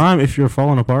it your prime if you're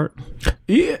falling apart?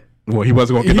 yeah. Well, he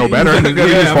wasn't going to get no better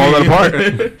because he was falling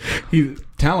apart. He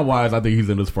talent wise, I think he's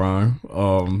in his prime.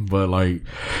 But like,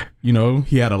 you know,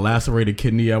 he had a lacerated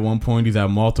kidney at one point. He's had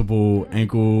multiple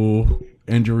ankle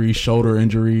injuries, shoulder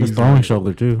injuries, His throwing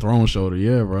shoulder too. throwing shoulder.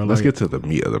 Yeah, bro. Let's Like, get to the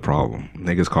meat of the problem.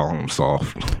 Niggas calling him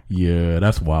soft. yeah,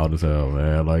 that's wild as hell,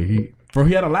 man. Like he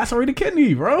had a lacerated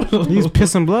kidney, bro. He's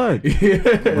pissing blood.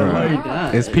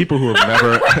 like, It's people who have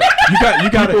never. you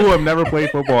got people who have never played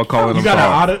football calling You him got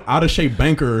soft. an out of shape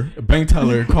bank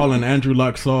teller calling Andrew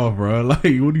Luck soft, bro. Like,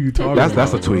 what are you talking about?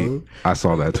 That's a bro? tweet. I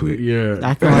saw that tweet. Yeah,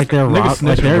 Acting like they're Niggas robbed,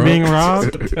 like snitching, they're bro. being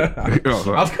robbed.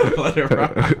 I was gonna let it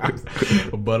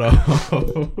rock.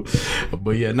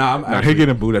 But yeah, nah. I'm Now, actually, him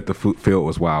getting booed at the field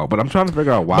was wild, but I'm trying to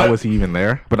figure out why But- was he even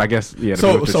there. But I guess yeah. to be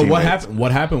So with the what teammates. happened?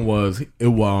 What happened was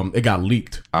it got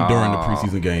leaked during the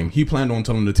preseason game. He planned on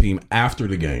telling the team after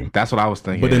the game. That's what I was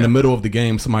thinking. But in yeah. the middle of the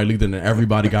game, somebody leaked it and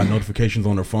everybody got notifications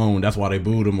on their phone. That's why they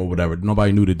booed him or whatever.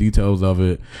 Nobody knew the details of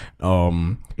it.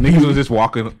 Niggas was just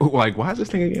walking like, why is this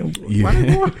thing again? Why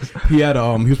they doing this? he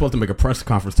was supposed to make a press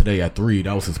conference today at 3.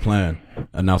 That was his plan,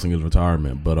 announcing his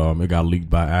retirement. But it got leaked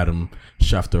by Adam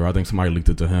Schefter. I think somebody leaked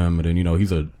it to him, and then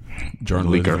he's a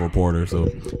journalist, Leaker. a reporter, so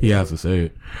he has to say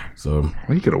it. So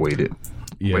He could have waited.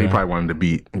 yeah, But he probably wanted to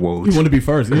beat Woj. he wanted to be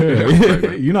first.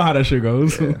 Yeah, you know how that shit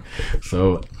goes.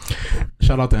 So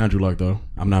shout out to Andrew Luck though.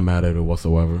 I'm not mad at it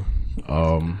whatsoever.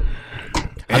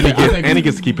 And he think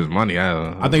gets to keep his money.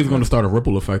 I I think it's going to start a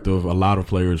ripple effect of a lot of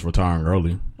players retiring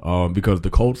early. Because the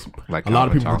Colts, Like a lot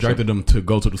of Calvin people Johnson. projected them to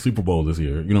go to the Super Bowl this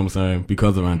year. You know what I'm saying?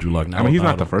 Because of Andrew Luck. Now, I mean, he's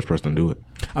not without the him- first person to do it.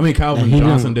 I mean, Calvin he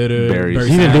Johnson did it. Barry Barry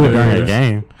He didn't do it during Sanders. the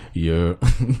game. Yeah,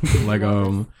 like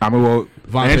I mean, well,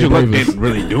 Vontae Andrew Luck Davis. didn't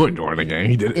really do it during the game.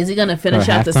 He did it. Is he gonna finish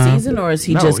Or out the halftime? season, or is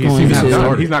he No, just he's going not to?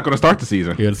 starting. He's not going to start the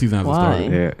season. yeah, the season hasn't Why?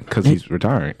 started. Yeah, because he's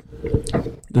retiring.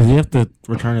 Does he have to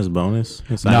return his bonus?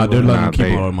 His No, they're signing letting Nah, him keep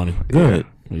they- all the money. bonus? Good.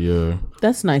 Yeah,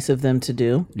 That's nice of them to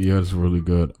do. yeah, it's really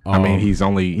good. I mean, he's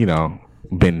only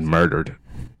been murdered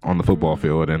on the football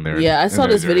field, and they're Yeah, I saw in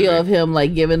their this video jersey. of him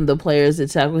like giving the players that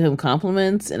tackle him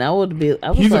compliments, and I was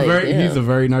he's like, he's a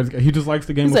very nice guy. He just likes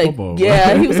the game He's of like, football.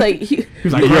 yeah, he was like, he,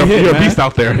 He's like, You're, "Great hit, you're a man." beast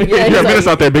out there. he's you're a like- menace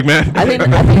out there, big man. I think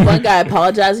one guy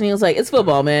apologized and he was like, "It's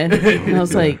football, man." And I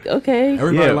was like, "Okay."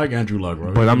 Everybody Yeah. like Andrew Luck,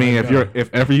 bro. But I mean, He's a nice guy.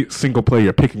 if every single play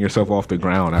you're picking yourself off the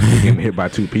ground after getting hit by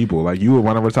two people, like you would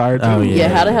want to retire too. Oh, Yeah,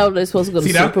 how the hell are they supposed to go to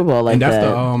See that, Super Bowl like and that's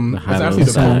that? that's high actually low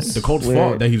the sacks. Colts' fault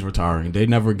Weird. that he's retiring. They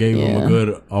never gave him Yeah. a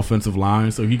good offensive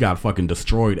line, so he got fucking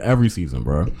destroyed every season,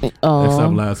 bro. Oh.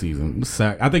 Except last season.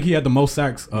 I think he had the most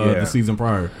sacks the season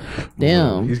prior.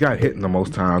 Damn. He's got hit the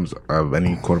most times of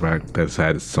any quarterback that's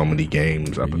had so many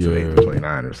games up until age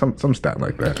 29 or some stat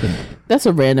like that. That's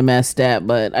a random ass stat,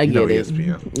 but I get it.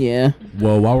 ESPN. Yeah.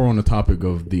 Well, while we're on the topic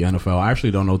of the NFL, I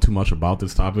actually don't know too much about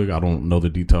this topic. I don't know the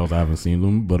details. I haven't seen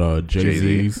them, but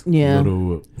Jay-Z's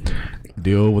little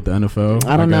deal with the NFL.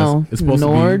 I don't know. It's supposed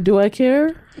Nor to be, do I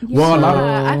care. well, a lot of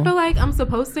I feel like I'm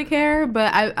supposed to care,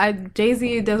 but I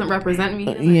Jay-Z doesn't represent me.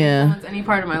 He doesn't influence any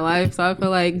part of my life, so I feel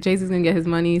like Jay-Z's gonna get his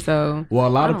money. So well, a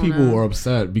lot of people are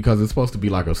upset because it's supposed to be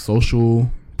like a social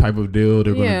type of deal.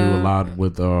 They're going to do a lot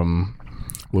with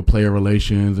player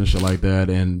relations and shit like that,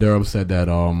 and they're upset that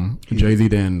Jay-Z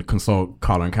didn't consult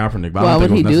Colin Kaepernick. But Why I don't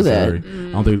would think he it was do that? necessary.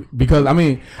 I don't think, because I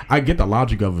mean, I get the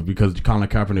logic of it because Colin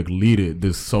Kaepernick leaded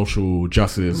this social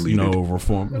justice,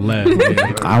 reform led.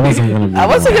 I wasn't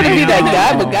gonna be that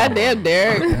guy, but goddamn,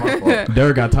 Derek.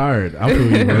 Derek got tired. I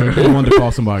feel you, bro. He wanted to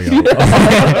call somebody out.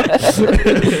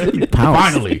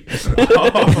 Finally.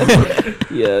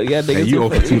 Yeah, And you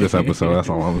over 2 this episode. That's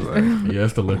all I'm saying. Yeah,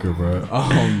 it's the liquor, bro.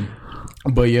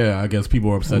 But yeah, I guess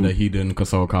people are upset that he didn't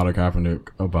consult Colin Kaepernick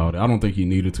about it. I don't think he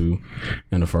needed to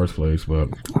in the first place, but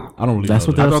I don't really That's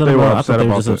know what that. I thought they were upset they were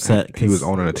about just the, upset he was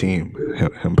owning a team.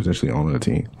 Him potentially owning a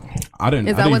team. I didn't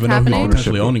Is that even what's know he happening? was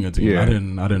potentially owning a team. Yeah. I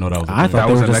didn't know that was a I thing. thought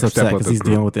they was were the just next step upset of because the he's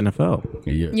group. dealing with the NFL.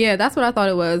 Yeah. yeah, that's what I thought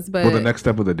it was. But Well, the next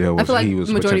step of the deal I was feel like he was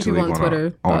majority of potentially people on going Twitter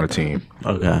to own thought a that. team.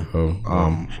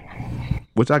 Okay.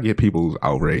 Which I get people's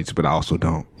outrage, but I also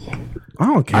don't. I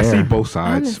don't care. I see both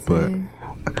sides, Honestly.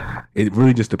 but it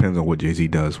really just depends on what Jay-Z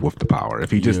does with the power.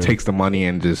 If he just takes the money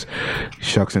and just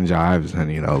shucks and jives, and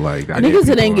I get Niggas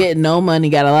that people ain't getting no money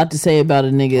got a lot to say about a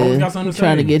Always nigga got something to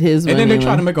trying say. to get his and money. then they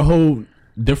try to make a whole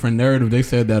different narrative. They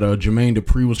said that Jermaine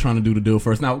Dupri was trying to do the deal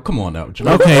first. Now, come on now.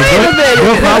 Jermaine. Okay,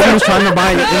 Bill Cosby was trying to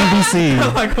buy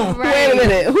NBC. Like, come on. Wait a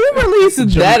minute. Who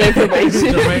releases that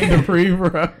information? Jermaine Dupri,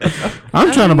 bro.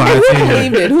 I'm trying to buy a Who team.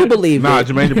 believed it? Who believed Nah, it?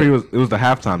 Jermaine Dupri it was the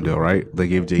halftime deal, right? They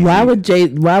gave Jay-Z. Why would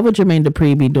Jermaine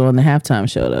Dupri be doing the halftime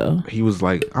show though? He was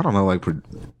like, I don't know, like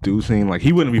producing. Like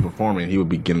he wouldn't be performing. He would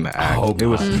be getting the act. Oh, it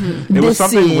was God. it was This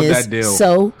something with is that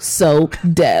deal. so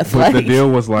deaf. But the Like, deal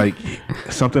was like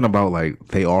something about like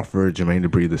they offered Jermaine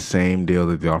Dupri the same deal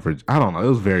that they offered. I don't know. It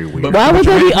was very weird. But why would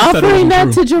they be Jermaine said it offering wasn't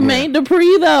that to true. Jermaine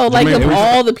Dupri though? Like Jermaine- of it was-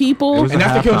 all the people, it was And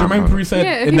that's the kill. halftime Jermaine show. Dupri said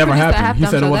Yeah, if it he never produced the happened. He halftime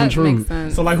said it show, wasn't that true. makes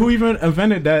sense. So like, who even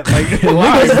invented that? Like,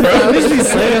 lies, bro. They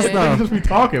say They stuff. just be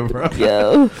talking, bro.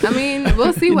 yo, I mean,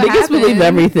 we'll see what niggas happens. believe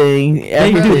everything. They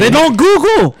Everything. do. They don't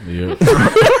Google. Yeah.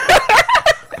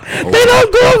 They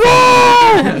don't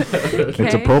Google. It's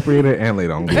Okay. appropriated and laid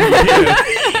on.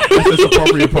 That's this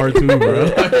appropriate part too,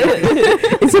 bro.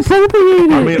 It's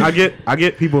appropriated. I mean, I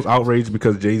get people's outrage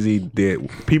because Jay-Z did.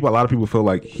 A lot of people feel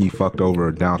like he fucked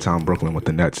over downtown Brooklyn with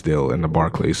the Nets deal in the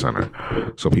Barclays Center.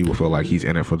 So people feel like he's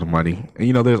in it for the money.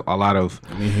 And there's a lot of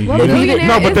Well, the billionaire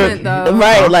No, but isn't, though.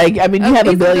 Right, like I mean, you have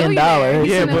He's $1 billion. billionaire.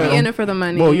 He Yeah, shouldn't but- be in it for the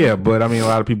money. Well, yeah, but I mean, a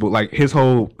lot of people like his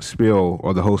whole spiel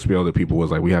or the whole spiel that people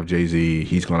was like, we have Jay-Z,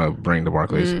 he's gonna bring the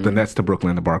Barclays, the Nets to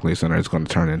Brooklyn, the Barclays Center is gonna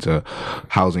turn into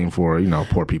housing for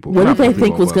poor people. What Not did they poor think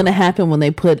people, was but going to happen when they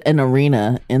put an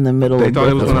arena in the middle? They of thought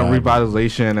it was Brooklyn? gonna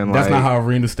revitalization and That's like. not how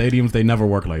arena stadiums. They never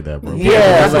work like that, bro. Yeah,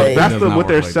 that's like- that's It does not what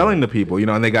they're work like selling that. to people,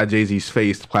 and they got Jay-Z's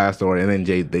face plastered, and then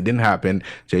they didn't happen.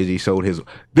 Jay-Z sold his.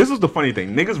 This is the funny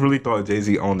thing. Niggas really thought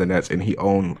Jay-Z owned the Nets, and he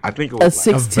owned. I think it A was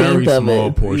like, A very 16th of small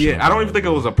it. portion. yeah. I don't even think it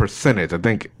was a percentage. I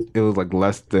think it was like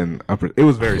less than it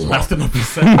was very small. less than a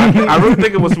percent. I really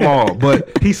think it was small, but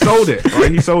he sold it.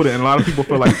 Right, he sold it, and a lot of people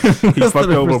feel like he fucked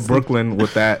over Brooklyn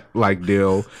with that like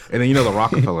deal. And then the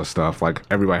Rockefeller stuff. Like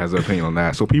everybody has their opinion on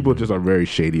that. So people just are very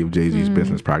shady of Jay-Z's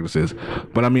business practices.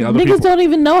 But I mean, other Niggas people don't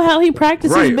even know how he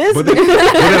practices right. business. But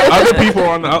then other people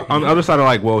on the other side are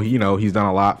like, well, he's done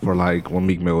a lot for like when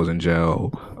Meek Mill was in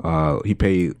jail. I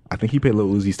think he paid Lil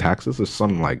Uzi's taxes or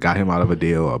something, like got him out of a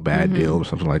deal, a bad deal or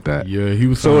something like that. Yeah, he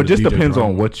was. So it signed to just DJ depends on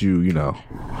Drama. what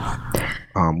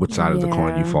which side of the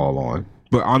coin you Yeah. fall on.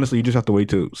 But honestly, you just have to wait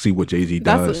to see what Jay-Z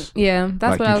does. That's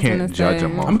Like, what I was you gonna can't judge say.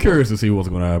 him off. I'm curious to see what's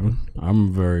going to happen.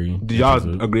 I'm very. Did y'all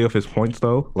interested. agree with his points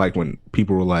though? Like when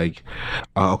people were like,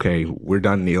 "Okay, we're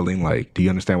done kneeling. Like, do you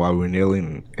understand why we were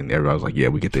kneeling?" And everybody was like, "Yeah,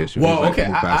 we get the issue." Well, He's like, okay,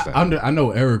 "Move past that." I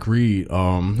know Eric Reed,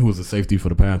 who was a safety for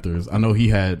the Panthers. I know he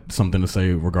had something to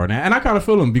say regarding that, and I kind of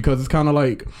feel him because it's kind of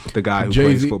like the guy who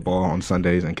Jay-Z- plays football on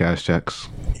Sundays and cash checks.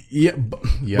 Yeah,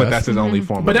 but that's his only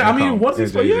form. But of I mean, income, what's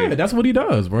his? is Jay-Z. Yeah, that's what he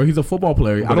does, bro. He's a football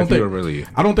player. But I don't think really.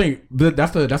 I don't think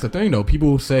that's the thing though.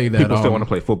 People say that People still want to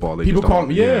play football. They People just call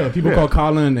don't, call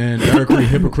Colin and Eric Reed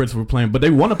hypocrites for playing, but they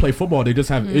want to play football. They just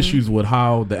have issues with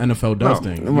how the NFL does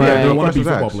things. Right. Yeah, they No want to be questions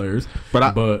football asked. players,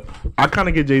 But I kind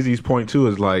of get Jay-Z's point too.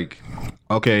 Is like,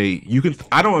 okay, you can.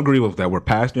 I don't agree with that. We're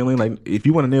past kneeling. Like, if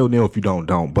you want to kneel. If you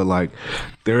don't. But like,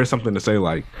 there is something to say.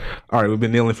 Like, all right, we've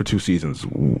been kneeling for 2 seasons.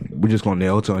 We're just gonna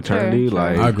kneel to eternity. Sure.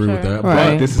 I Like, agree with that.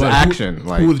 Right. but this is But action.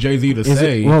 Like, who is Jay-Z to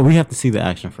say? Well, we have to see the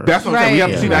action first. that's what I'm saying. We have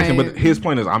to Right, see the action. right. But his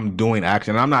point is, I'm doing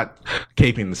action. And I'm not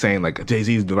caping and saying like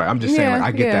Jay-Z's the right. I'm just saying Yeah,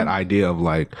 like I get yeah. that idea of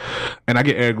like, and I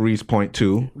get Eric Reed's point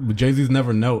too. But Jay-Z's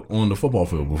never knelt on the football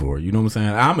field before. You know what I'm saying?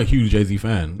 I'm a huge Jay-Z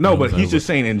fan. No, You know what but I'm he's saying? just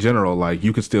saying in general, like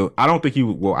you could still. I don't think he.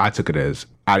 Well, I took it as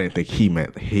I didn't think he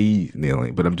meant he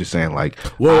kneeling, but I'm just saying like.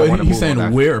 I Well, wanna he's move on saying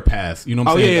that. we're past. You know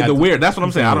what I'm Oh saying? yeah, At the weird. That's what I'm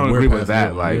he's saying. I don't we're agree with past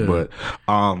that. kneeling, Like, yeah.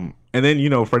 but and then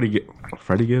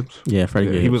Freddie Gibbs. Yeah, Freddie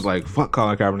He Gibbs. was like, "Fuck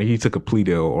Colin Kaepernick." He took a plea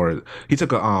deal, or he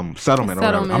took a settlement. Or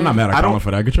whatever. I'm not mad at I Colin don't-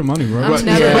 for that. Get your money, bro. I'm But,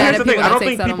 never but mad here's at the thing. people I that don't take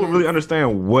think people settlements. really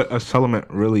understand what a settlement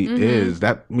really is.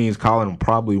 That means Colin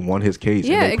probably won his case.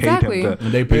 Yeah, and they exactly. Paid him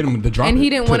And they paid him to drop And it. he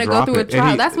didn't to want to go drop through a it. And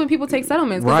trial. he- That's when people take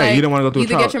settlements. 'cause, Right, like, you didn't wanna go through a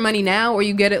either trial. get your money now or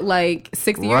you get it like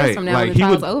 60 years right. from now Like when the he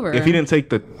trial's would, over. if he didn't take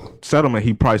the settlement,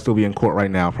 he'd probably still be in court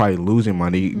right now, probably losing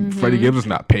money. Freddie Gibbs is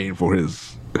not paying for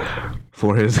his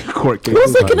court case.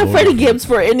 Who's looking at Freddie Gibbs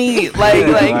for any like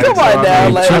come on now, I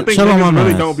like think Chill on niggas my really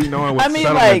man. don't be knowing what I mean,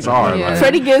 settlements like, are. Yeah. Like.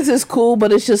 Freddie Gibbs is cool,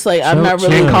 but it's just like I'm Chill, not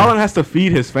really. chill. And Colin has to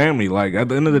feed his family. Like at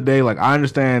the end of the day, like I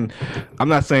understand. I'm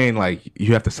not saying like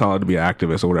you have to sell it to be an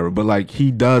activist or whatever, but like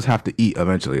he does have to eat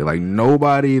eventually. Like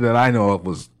nobody that I know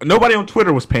of nobody on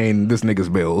Twitter was paying this nigga's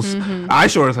bills. I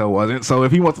sure as hell wasn't. So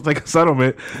if he wants to take a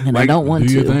settlement, And like, I don't want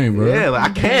Do your to. thing, bro. yeah, like,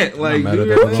 I can't. Like, mad do at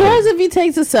your that. Who thing. cares if he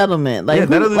takes a settlement? Like, Yeah,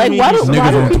 that who, doesn't like mean why do he's why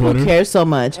niggas do on people Twitter. care so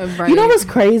much? Right. You know what's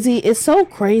crazy? It's so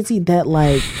crazy that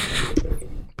like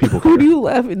People who care. do you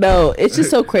laugh? No, it's just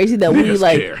so crazy that we Niggas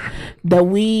like care. that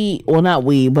we well not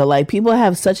we but like people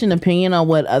have such an opinion on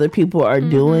what other people are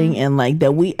doing and like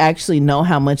that we actually know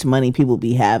how much money people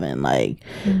be having like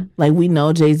we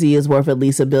know Jay-Z is worth at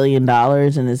least $1 billion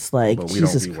and it's like But we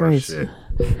Jesus don't be worth Christ, shit.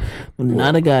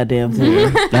 not a goddamn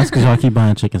thing. That's because y'all keep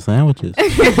buying chicken sandwiches.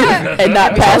 And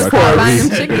not Buying passports. them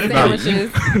chicken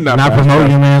sandwiches. Not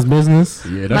promoting your man's business.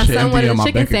 Yeah, My that shit son empty wanted in a my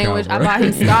chicken bank account, sandwich. I bro. bought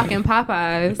him stock in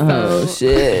Popeyes. So. Oh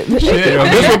shit. Shit, yo,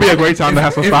 this would be a great time to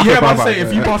have some stock. Yeah, in I'm Popeyes. say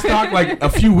if you bought stock like a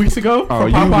few weeks ago Oh, from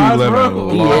you be Popeyes, living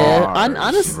bro. Yeah, large,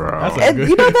 honest- bro. That's a- And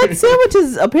you know that sandwich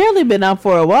has apparently been out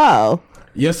for a while.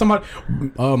 Yeah, somebody,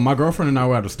 my girlfriend and I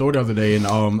were at the store the other day,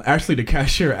 and actually the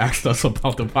cashier asked us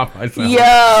about the Popeye sandwich. Yo,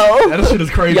 That shit is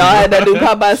crazy. y'all had bro. that new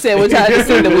Popeye sandwich. I just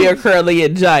see that we are currently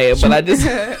at Giant, but I just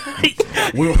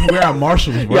We're at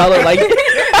Marshalls, bro. y'all look like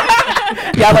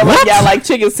y'all like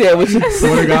chicken sandwiches.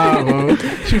 Swear to God, bro.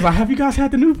 She was like, "Have you guys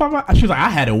had the new Popeye?" She was like, "I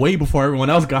had it way before everyone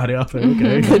else got it." I was like,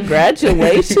 "Okay, good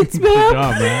Congratulations, man.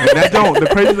 job, man." That don't. The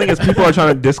crazy thing is, people are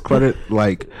trying to discredit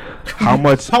like how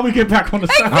much. How we get back on the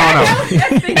side? I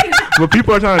don't know. But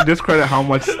people are trying to discredit how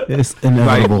much It's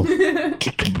inevitable.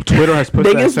 Twitter has pushed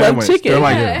that Niggas love sandwich. chicken. They're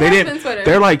like Yeah, it they has didn't. been Twitter.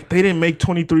 They're like they didn't make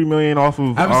 23 million off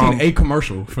of. I haven't seen a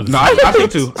commercial for the. No, I've seen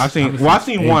two. I've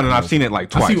seen one, and I've seen it like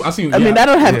twice. I seen. I mean, I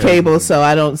don't have Yeah. cable, so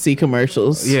I don't see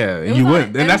commercials. Yeah, and was you on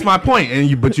wouldn't, and that's my point.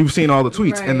 But you've seen all the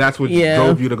tweets, Right. and that's what Yeah.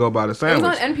 drove you to go buy the It was sandwich.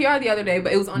 on NPR the other day,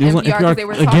 but it was on It was on NPR because NPR they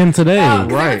were again talking, today. Oh, 'cause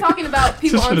They Right. were talking about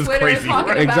people This on shit is Twitter crazy.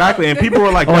 talking Exactly, and about. people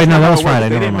were like, Oh, wait, that's no, not that how was it works. Friday,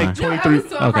 They never didn't make mind. No, that 23.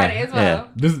 was too on Okay, Friday as well. yeah.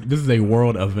 This is a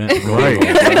world event. Bro. Right.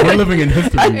 We're living in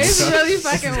history. It's really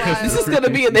fucking wild. This is gonna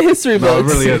be in the history No, it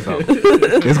books. really is. Though.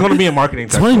 It's going to be a marketing.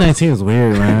 textbook. 2019 is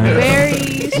weird, man. Very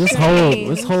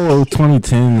This whole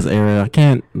 2010s era, I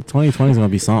can't. 2020 is gonna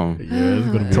be something. Yeah, it's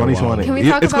gonna be 2020. Can we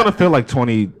talk It's going to about- feel like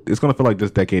 20. It's going to feel like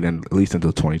this decade, and at least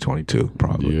until 2022,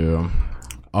 probably. Yeah.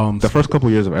 The first couple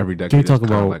years of every decade. Can we talk is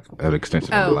kinda about- like an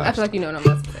extension of the Oh, I last. feel like you know what I'm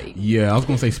about to say. Yeah, I was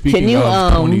gonna say. Speaking Can you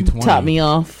of 2020, top me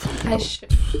off? I should.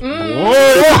 a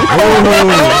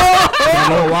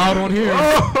little wild on here.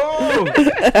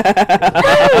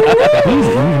 These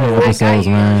evening episodes,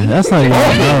 you. man. That's how you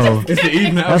know. It's the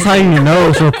evening. That's how you know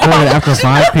it's recorded after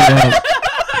 5 p.m.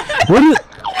 What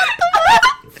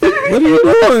are you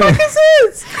doing?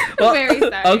 Very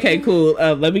sorry. Okay, cool.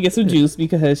 Let me get some juice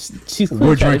because she's.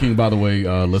 We're drinking, by the way,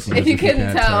 listeners. If you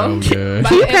couldn't can't tell. yeah. By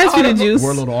Can you the pass me the inaudible- juice?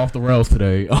 We're a little off the rails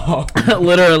today.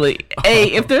 Literally.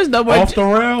 Hey, if there's no more, Off the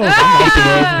rails. I'm off the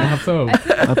rails myself. I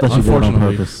thought you did it on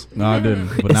Unfortunately. purpose. No, I didn't.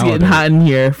 But it's now getting hot in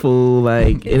here, fool.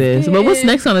 Like it is. But what's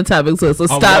next on the topics list?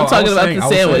 Let's Oh, stop well, I talking was about saying- the I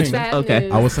was sandwich. saying- Okay.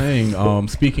 I was saying,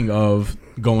 speaking of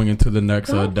going into the next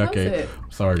Go, close decade. it.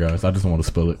 Sorry, guys. I just want to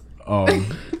spill it.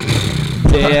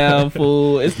 Damn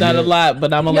fool, it's not a lot,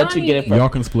 but I'm gonna let you get it first. Y'all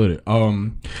can split it.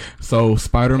 So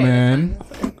Spider-Man.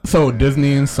 So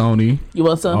Disney and Sony. You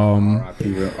want some? Oh,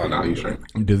 no, you sure?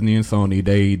 Disney and Sony,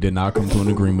 they did not come to an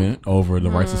agreement over the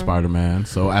rights of Spider-Man.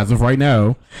 So as of right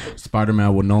now,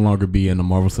 Spider-Man will no longer be in the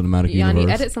Marvel Cinematic Yanni,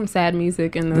 Universe. edit some sad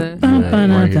music in the.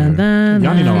 Right here.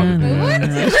 Yanni know what What?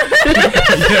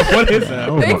 yeah, what is that?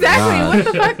 Oh my Exactly.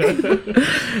 God.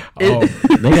 What the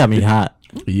fuck? They got me hot.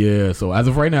 Yeah, so as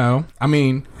of right now, I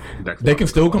mean, they can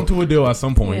still come to a deal at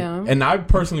some point. Yeah. And I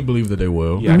personally believe that they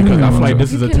will. Yeah, because I I feel like do.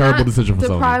 this is a You terrible cannot decision for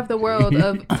deprive Sony. the world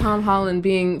of Tom Holland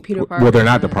being Peter Parker. Well, they're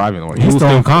not depriving him. He's still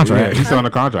on contract. Yeah, he's still on the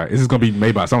contract. This is gonna be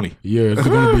made by Sony. Yeah, it's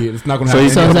gonna be. It's not gonna So have. you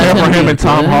So any- is that compare gonna him be and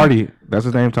Tom good? Hardy. That's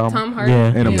his name, Tom. Tom Hardy.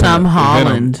 Yeah. Venom. Tom Venom.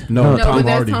 Holland. no, No, Tom but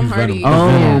there's Hardy. Tom He's Hardy. Venom. Oh,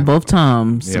 Yeah. both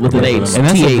Toms Yeah, with both an of H. them. And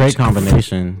that's a TH. great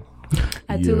combination.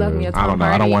 I do love me a Tom I don't know.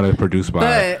 Hardy. I don't want it produced by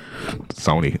But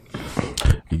Sony.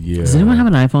 Yeah. Does anyone have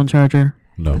an iPhone charger?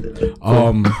 No.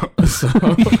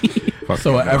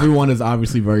 So everyone is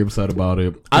obviously very upset about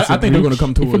it. I think they're going to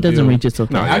come to If a it doesn't deal. reach, it's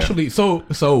okay. No, yeah. Actually, so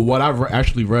what I've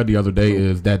actually read the other day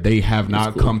is that they have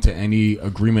not come to any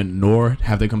agreement, nor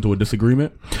have they come to a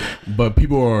disagreement. But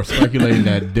people are speculating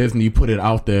that Disney put it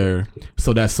out there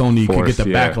so that Sony could get Force, the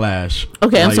yeah. backlash.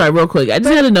 Okay, I'm Like, sorry, real quick. I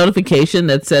just had a notification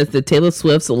that says that Taylor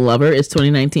Swift's Lover is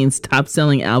 2019's top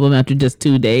selling album after just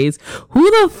 2 days. Who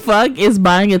the fuck is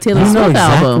buying a Taylor You know Swift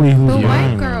exactly album? who the you're white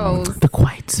buying. girls. The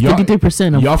Quites. Y'all-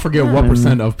 53% of Y'all forget what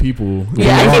percent of people.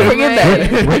 Yeah, I keep forgetting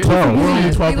that. We're 12. We're only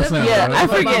We 12%. live in Yeah, a I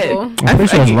bubble. forget. I'm pretty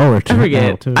sure it's lower too. I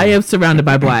forget. too. I am surrounded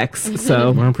by blacks,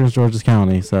 so We're in Prince George's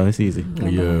County, so it's easy.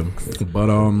 Yeah, but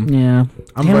yeah.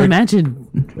 I'm Can't very-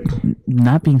 imagine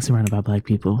not being surrounded by black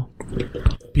people.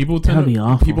 people That'd be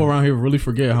awful. people around here really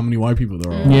forget how many white people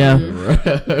there are. Yeah,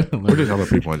 We're just other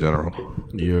people in general.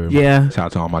 Yeah. yeah, Shout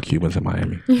out to all my Cubans in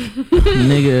Miami.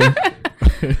 nigga.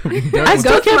 I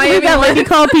still Go to can't believe that Miami. lady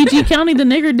called PG County the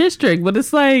nigger district, but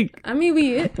it's like I mean,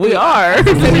 we are.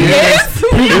 yes. Is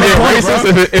it racist?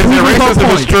 Is it racist if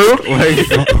it's true?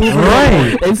 Like,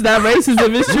 Right. It's not racist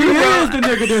if it's true. bro. the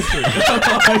nigga district.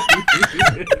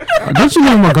 Don't you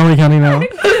know Montgomery County now?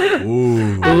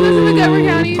 Ooh. I lived in Montgomery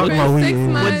County for Talk about 6 weed.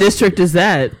 months. What district is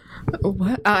that?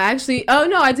 What? Oh, actually, oh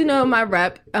no, I do know my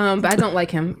rep, but I don't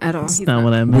like him at all. That's He's not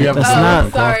what I meant. We have That's a- not. Oh,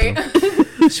 sorry.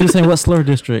 She was saying what slur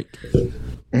district?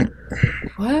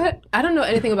 What? I don't know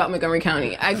anything about Montgomery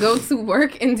County. I go to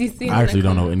work in DC. I actually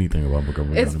don't know anything about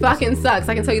Montgomery. It's County, fucking so- sucks.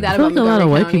 I can tell you that I feel about like a lot of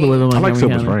Montgomery white people County. live in I like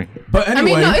Montgomery Silver County. Spring. But I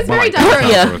anyway, mean, no, it's very like-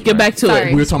 diverse. Yeah, get back to Sorry.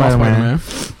 we were talking about Spider-Man.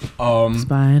 Spider-Man.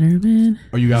 Spider-Man.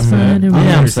 Are you guys sad? Spider-Man. I'm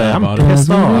Yeah, I'm very sad. sad I'm about pissed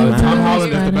it. off, man. Tom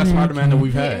Holland is the best Spider-Man that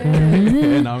we've had.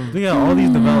 And I'm We got all these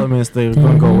developments. They're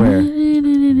gonna go where?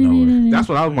 nowhere. That's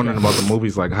what I was wondering about the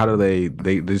movies. Like, how do they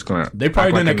just gonna? They probably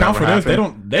act like didn't it account for never this. They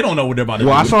happened? don't know what they're about to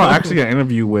Well, do. I saw actually an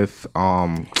interview with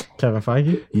Kevin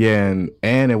Feige. yeah,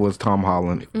 and it was Tom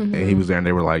Holland, and he was there, and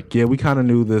they were like, yeah, we kind of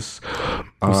knew this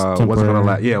wasn't gonna temporary.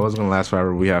 last. Yeah, it wasn't gonna last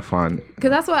forever. We had fun. Because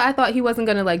that's why I thought he wasn't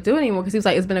gonna like do it anymore. Because he was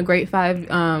like, it's been a great 5,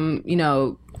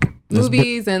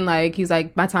 movies, and like he's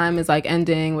like, my time is like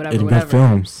ending, whatever, In good whatever.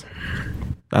 films.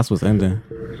 That's what's ending.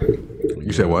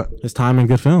 You said what? It's time in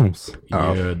good films.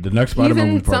 Yeah, the next He's Spider-Man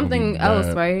in was probably something bad.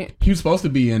 else, right? He was supposed to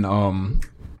be in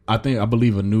I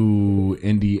believe a new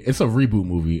indie. It's a reboot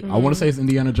movie. I want to say it's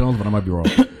Indiana Jones, but I might be wrong.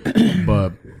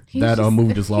 But He's that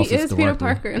movie just lost he its is Peter director.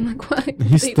 Parker, and like what?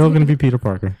 He's still gonna be Peter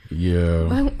Parker.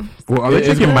 Yeah. Well, are they It's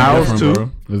taking gonna be Miles different, too?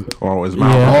 bro. It's- Or is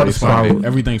Miles Yeah. all already the Spider, signed?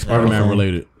 everything Spider-Man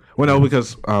related. Well, no,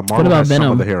 because Marvel about has some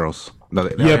Venom? of the heroes. No,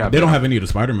 they Yeah, they don't have any of the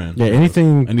Spider-Man. Yeah,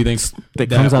 anything Anything that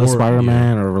comes out of or-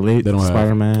 Spider-Man or related They to don't have-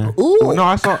 Spider-Man. Well, no,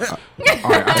 I saw. All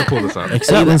right, I can pull this up.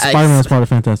 Except when Ice. Spider-Man's part of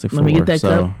Fantastic Four. Let me get that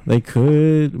so cup. they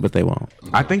could, but they won't.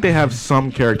 I think they have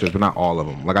some characters, but not all of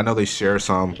them. Like I know they share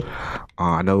some.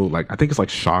 I know, like I think it's like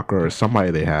Shocker or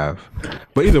somebody they have.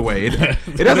 But either way, it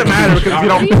doesn't matter because if you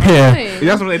don't. Yeah.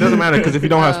 It doesn't matter because if you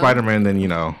don't have Spider-Man, then you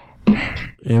know.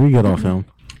 Yeah, we get off film.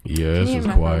 Yeah, it's Me and just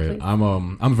my quiet.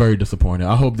 phone, I'm very disappointed.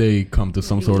 I hope they come to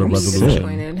some sort of I'm resolution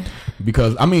disappointed.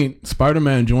 because I mean,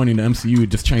 Spider-Man joining the MCU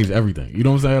just changed everything. You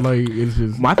know what I'm saying? Like it's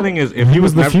just My thing is, if He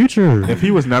was the never, future. if he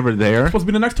was never there, supposed to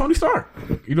be the next Tony Stark.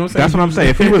 You know what I'm saying? that's what I'm saying.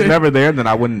 If he was never there, then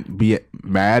I wouldn't be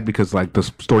mad because like the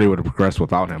story would have progressed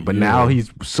without him. But now he's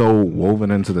so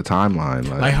woven into the timeline.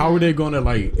 Like, how are they going to,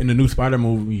 like, in the new Spider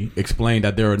movie, explain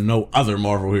that there are no other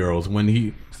Marvel heroes when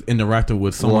he interacted with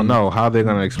well, someone? no. How are they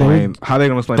gonna explain? How are they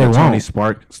gonna explain they that Tony won't.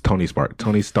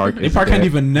 Stark They is probably can't dead?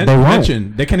 even They won't.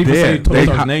 mention. They can't even say Yeah, Tony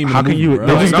Stark's name. How in the can movie, you? bro.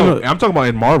 No, They're just no. gonna- I'm talking about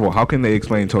in Marvel. How can they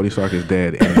explain Tony Stark is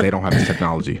dead and they don't have his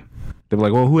technology? They're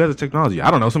like, well, who has the technology?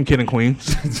 I don't know, some kid in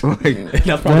Queens. Like,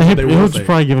 That's probably what they He'll will just say.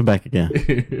 probably give it back again.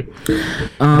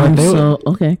 But they So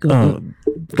okay, go.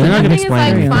 They're I not gonna think it's explain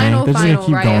like anything. final, They're just gonna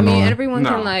keep right? I going mean, on. everyone No.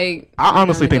 can like. I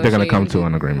honestly think they're gonna come negotiate to an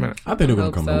and- agreement. I think they're gonna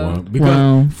Hope come so. to one because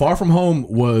Well- Far From Home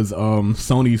was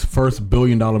Sony's first $1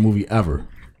 billion movie ever.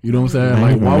 You know what I'm saying? They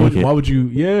Like, ain't why gonna would make it. why would you?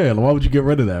 Yeah, why would you get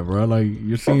rid of that, bro? Like,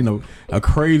 you're seeing a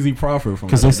crazy profit from.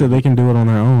 Because that. they said they can do it on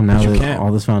their own now But you that can't.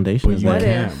 all this foundation But is you What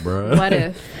there. can't, if? bro. What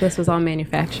if this was all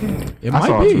manufactured? It I might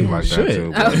saw a be. tweet like that Shit.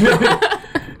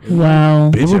 too.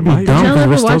 Wow. It would be might. dumb Y'all because we're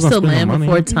ever still watch gonna The spend the Land money.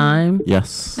 Before Time?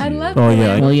 Yes. I love. Oh, The yeah.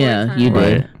 Land Well, Before yeah, Time. you did,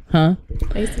 Right. huh?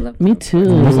 I used to love. Me It too.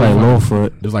 was like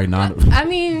Littlefoot. There's like nine. I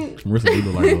mean, Marissa do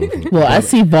look like Littlefoot. Well, I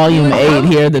see volume 8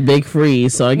 here, the big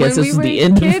freeze. So I guess when this we is were the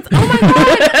end. kids. Oh my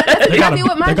god, that's They got exactly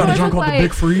what a, my they got a toys drunk look called the like.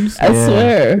 Big Freeze. I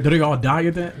swear. Did they all die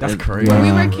at that? That's crazy. When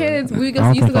we Wow. were kids, we I don't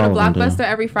used to think go to all of them do. Blockbuster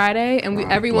every Friday, and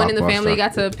everyone in the family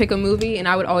got to pick a movie, and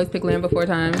I would always pick Land Before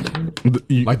Time.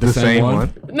 Like the same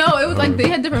one? No, it was like they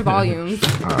had different volumes.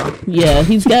 Yeah,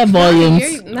 he's got volumes.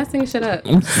 You're messing shit up.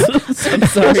 I'm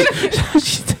sorry.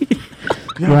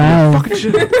 Wow.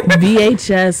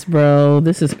 VHS, bro.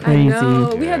 This is I crazy.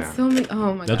 know. We had so many.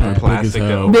 Oh my That's god. big as Plastic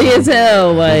hell. though. Big as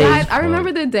hell. Guys, Like, I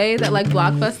remember the day that like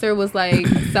Blockbuster was like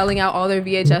selling out all their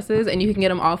VHSs, and you can get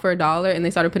them all for $1, and they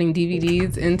started putting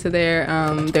DVDs into their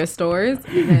stores.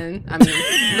 And I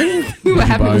mean, what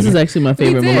happened? this is actually my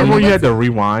favorite did. movie. Remember when you had to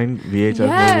rewind VHS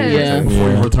Yes. movies? Yeah. Before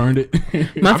you Yeah. returned it.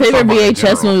 My I'm favorite talking about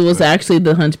VHS general. movie was actually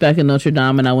The Hunchback of Notre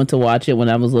Dame, and I went to watch it when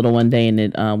I was little one day, and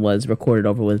it was recorded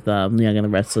over with Young and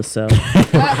the Restless. So,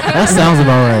 That sounds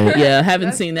about right. yeah, I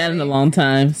haven't seen that in a long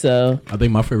time. So, I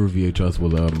think my favorite VHS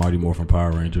was Mighty Morphin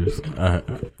Power Rangers.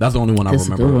 That's the only one I That's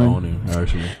a remember good one. owning,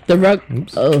 actually. the Rugrats,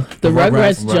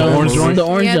 Rugrats the Jones, orange joint? the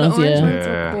orange Yeah, the Jones, orange yeah. ones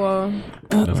Yeah. were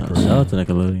That's Shout crazy. out to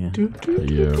Nickelodeon.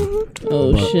 Yeah.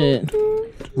 Oh But- shit!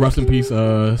 Rest in peace,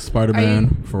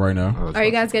 Spider-Man, for right now. cool. Are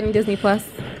you guys getting Disney Plus?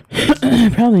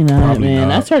 Probably not, Probably man.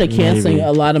 not. I started canceling Maybe.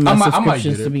 a lot of my I might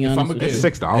subscriptions, get it. to be If honest. I'ma with get you.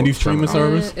 it. $6. Any streaming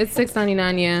service? It's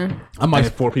 $6.99. Yeah. I might.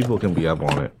 And 4 people can be up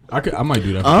on it. I might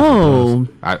do that. for Oh,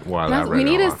 I read We it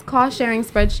need a online. cost sharing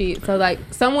spreadsheet. So like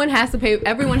someone has to pay.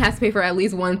 Everyone has to pay for at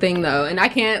least one thing though, and I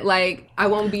can't like I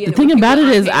won't be. In the thing about it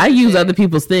is, I use other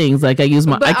people's things. Like I use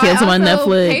my, I cancel my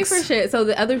Netflix. Pay for shit so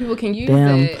that other people can use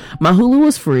Damn, it. my Hulu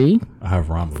was free I have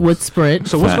Romulus. with Sprint.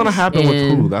 So what's gonna happen with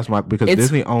And Hulu? That's my because it's-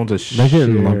 Disney owns a They're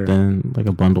getting share. lumped in like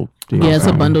a bundle deal. Yeah, it's a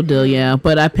Okay. bundle deal. Yeah,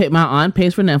 but I pay. My aunt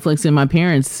pays for Netflix, and my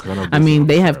parents. I know I mean,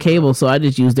 Disney they have cable, so I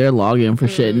just use their login for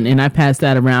shit, and I pass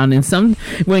that around. And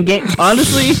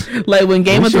honestly, like when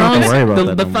Game We of shouldn't have to Thrones, worry about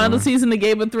the that no final more. season of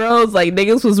Game of Thrones, like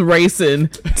niggas was racing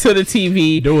to the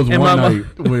TV. There was and one my mo-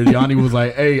 night where Yanni was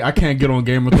like, "Hey, I can't get on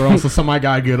Game of Thrones, so somebody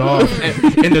gotta get off."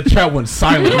 And the chat went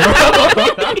silent.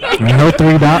 No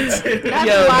 3 dots.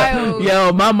 That's wild.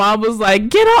 Yo, my mom was like,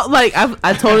 "Get out!" Like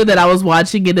I told her that I was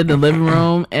watching it in the living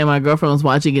room, and my girlfriend was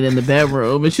watching it in the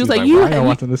bedroom, and she was like, "You." why y'all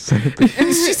watching the same thing?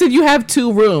 She said, "You have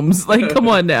 2 rooms. Like, come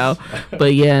on now."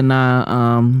 But yeah,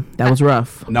 nah. That was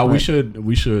rough. No, we should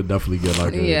definitely get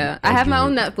like a. Yeah, I have my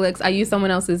own Netflix. I use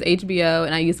someone else's HBO,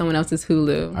 and I use someone else's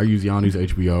Hulu. I use Yanni's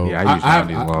HBO. Yeah, I use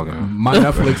Yanni's login. My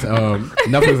Netflix,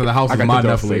 Netflix in the house I is got my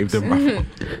the saved Netflix. in my phone.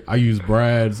 I use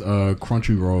Brad's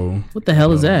Crunchyroll. What the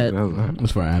hell is that?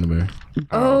 It's for anime.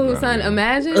 Oh, no, son, yeah.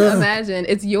 imagine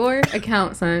it's your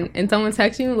account, son, and someone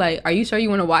texts you like, "Are you sure you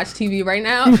want to watch TV right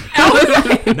now?" I was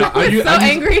like, No, I use- so I use-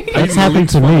 angry. That's happened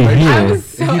to me I here. was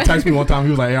so He texted me one time. He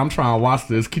was like, "Hey, I'm trying to watch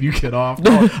this. Can you get off?"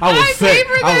 I was I sick. paid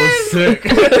for I was sick.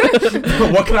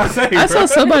 What can I say? I saw bro?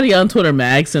 somebody on Twitter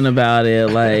maxing about it.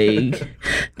 Like,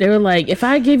 they were like, "If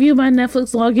I give you my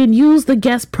Netflix login, use the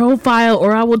guest profile,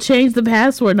 or I will change the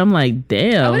password." And I'm like, I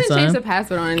 "Damn, wouldn't son." change the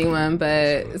password on anyone,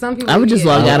 but some people. I would just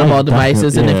log yeah. out of all Definitely,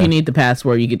 devices, and if yeah. you need the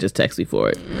password, you could just text me for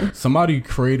it. Somebody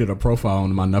created a profile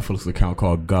on my Netflix account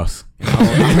called Gus.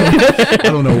 I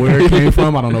don't know where it came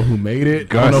from. I don't know who made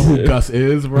it. I don't know who Gus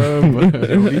is, bro.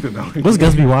 But What's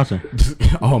Gus be watching?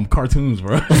 cartoons,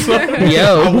 bro.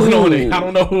 Yo, I went on it. I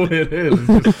don't know who it is.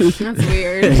 That's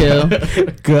weird. Chill.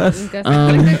 Gus. Guess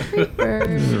I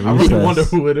really Gus. wonder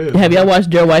who it is. Have y'all watched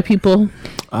Dear White People?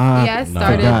 Yeah, I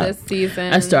started forgot. this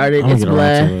season. I started. I'll It's get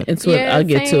around blah. to it. It's what Yeah, I'll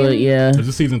get to same. it. Yeah, Is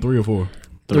this season 3 or 4?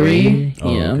 3.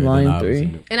 Oh, Yeah, okay, then I volume haven't 3.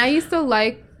 seen it. And I used to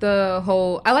like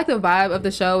the vibe of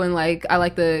the show, and like I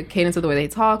like the cadence of the way they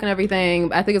talk and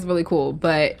everything. I think it's really cool,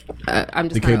 but I'm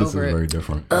just kind of over it. The cadence is very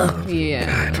different.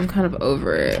 Yeah, I'm kind of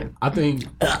over it. I think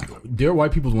Dear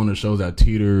White People's one of the shows that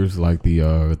teeters like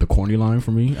the corny line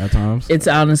for me at times. It's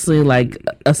honestly like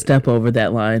a step over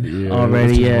that line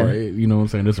already. It's Yeah, right, you know what I'm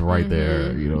saying? It's right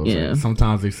there. You know, what I'm saying?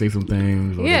 Sometimes they say some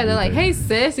things. Yeah, they're like, "Hey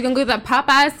sis, you gonna go get that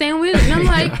Popeye sandwich?" And I'm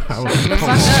like, "Shut the fuck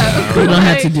up." we don't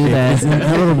have to do that. It's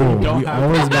inevitable. We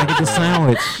always back at the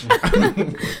sandwich.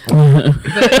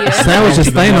 But, Sandwich is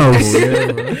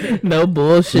Thanos. No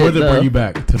bullshit. Where they though. bring you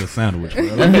back to the sandwich,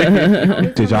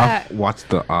 bro. Did y'all watch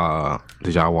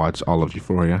Did y'all watch all of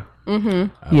Euphoria? Yeah.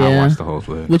 I watched the whole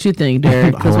thing. What you think,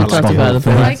 Derek? Because we I talked watched about the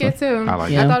it. whole I before. like it too. I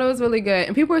like Yeah. I thought it was really good,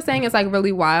 and people were saying it's like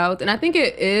really wild, and I think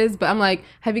it is. But I'm like,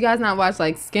 have you guys not watched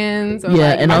like Skins? Or, Yeah,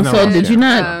 like, and I know also, it. did you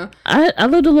not? I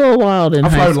lived a little wild in I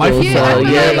feel high like life school. was So, wild.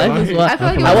 yeah, Yeah, life was wild. I feel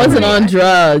like it I was wasn't really- on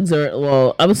drugs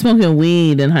I was smoking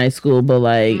weed in high school, but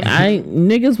like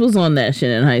niggas was on that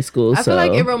shit in high school. I so feel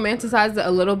like it romanticized it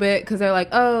a little bit because they're like,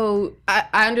 oh,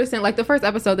 I understand. Like the first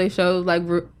episode they showed, like,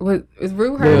 is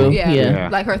Rue her? Rue, Yeah. yeah.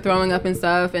 Like her throwing up and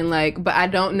stuff. And like, but I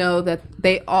don't know that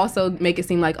they also make it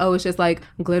seem like, oh, it's just like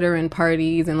glitter and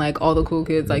parties and like all the cool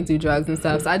kids like do drugs and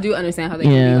stuff. So I do understand how they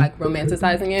can be like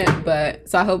romanticizing it. But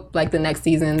so I hope like the next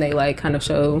season they like kind of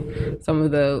show some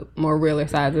of the more realer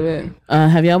sides of it.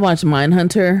 have y'all watched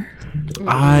Mindhunter?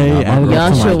 I added it Y'all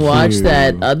to my should watch queue.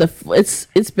 that.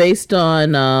 It's based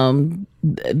on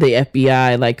the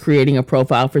FBI like creating a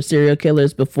profile for serial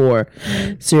killers before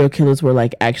serial killers were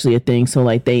like actually a thing. So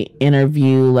like they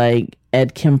interview like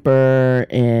Ed Kemper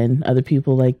and other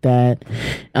people like that.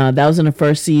 That was in the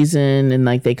first season, and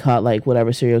like they caught like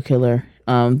whatever serial killer.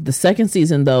 The second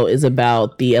season though is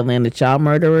about the Atlanta child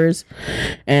murderers,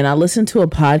 and I listened to a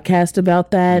podcast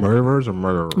about that. Murderers or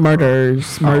murderers?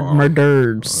 Murders.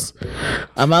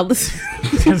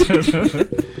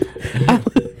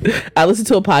 I listened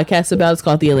to a podcast about it. It's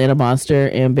called The Atlanta Monster,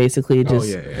 and basically it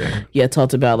just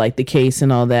talked about like the case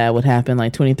and all that. What happened?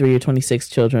 Like 23 or 26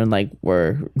 children like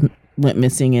went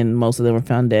missing, and most of them were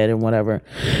found dead and whatever.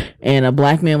 And a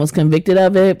black man was convicted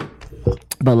of it.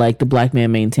 But like the black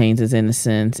man maintains his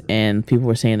innocence, and people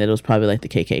were saying that it was probably like the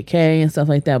KKK and stuff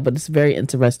like that. But it's very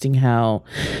interesting how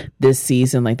this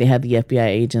season, like they had the FBI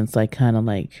agents like kind of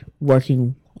like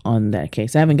working on that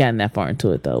case. I haven't gotten that far into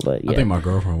it though, but yeah. I think my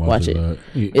girlfriend watches Watch it.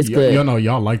 that. It's good. Y'all know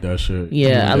y'all like that shit.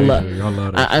 Yeah, I love. Y'all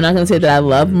love that. I'm not gonna say that I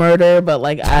love murder, but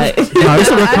like I. No, it's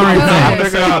a recurring I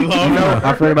thing.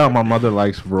 I figured out my mother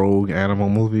likes rogue animal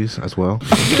movies as well.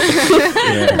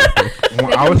 Yeah.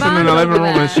 When I was sitting in the living room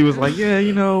and she was like, "Yeah,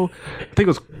 you know, I think it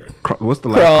was what's the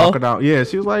last Crawl. crocodile?" Yeah,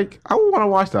 she was like, "I want to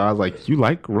watch that." I was like, "You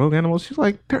like rogue animals?" She's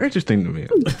like, "They're interesting to me."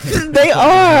 They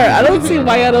are. I don't see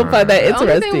why y'all don't find that The only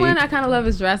thing interesting. one I kind of love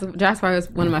is Jurassic Park is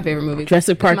one of my favorite movies.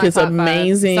 Jurassic It's Park my is top five.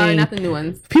 amazing. Sorry, not the new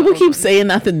ones. People keep saying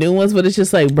not the new ones, but it's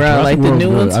just like, bro, Jurassic like the World's new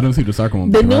good. ones. I didn't see the second one.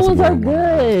 The but new Jurassic ones are World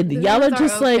was good. Y'all are ones are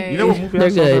just like, okay. You know what movie they're I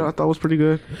saw that good. I thought was pretty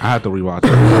good? I had to rewatch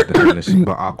it after finish,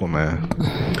 but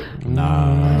Aquaman.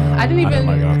 Nah, I didn't even.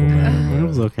 like Aquaman. It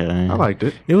was okay. I liked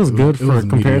it. It was good It was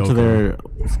compared to mediocre.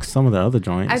 some of the other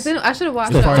joints. I should have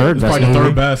watched the it. third It's best probably the movie.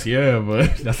 third best, yeah,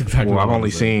 but that's exactly Well, what I've I only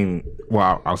was seen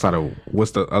outside of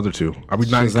what's the other two? Are we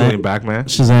not Shazam. including Batman?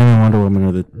 Shazam and Wonder Woman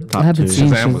are the top haven't two. seen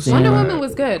Shazam was- Wonder Shazam. Woman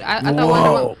was good. I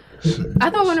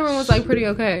thought Wonder Woman was like pretty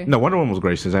okay. No, Wonder Woman was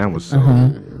great. Shazam was so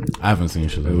I haven't seen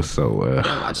it Shazam. was so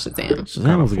I watched Shazam.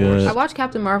 Shazam was good. I watched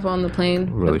Captain Marvel on the plane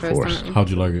Really for the first forced. time. How'd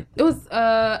you like it? It was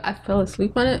I fell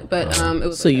asleep on it, but it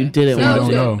was So you okay. didn't No,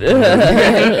 watch it don't was know.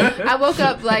 good. I woke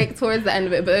up like towards the end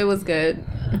of it, but it was good.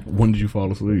 When did you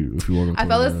fall asleep? If you woke up, I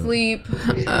fell towards the end?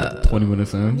 asleep. 20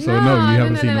 minutes in. So no, you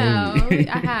haven't seen the movie.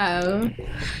 I have.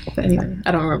 But anyway,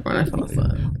 I don't remember when I fell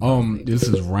asleep. This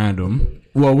is random.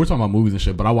 Well, we're talking about movies and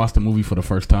shit, but I watched the movie for the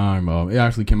first time. It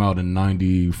actually came out in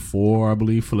 '94, I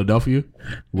believe, Philadelphia,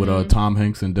 with Tom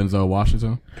Hanks and Denzel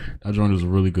Washington. That joint is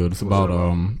really good. It's about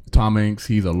Tom Hanks.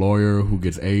 He's a lawyer who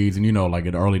gets AIDS, and like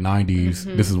in the early '90s,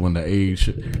 this is when the AIDS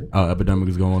epidemic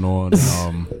is going on. I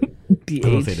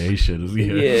don't say the AIDS shit.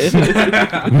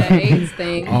 The AIDS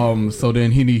thing. So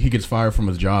then he gets fired from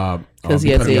his job 'Cause he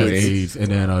has because AIDS. And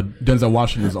then Denzel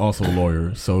Washington is also a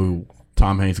lawyer, so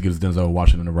Tom Hanks gives Denzel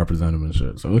Washington to represent him and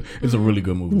shit. So it's a really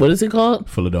good movie. What is it called?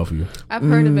 Philadelphia. I've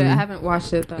heard of it. I haven't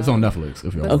watched it though. It's on Netflix.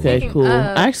 If y'all Okay, Speaking cool.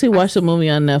 of- I actually watched a movie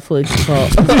on Netflix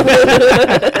called.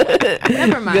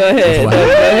 Never mind. Go ahead. what Go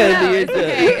ahead. No, do your it's thing.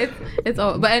 okay. It's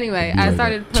old. But anyway, I like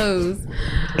started Pose.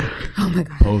 Oh my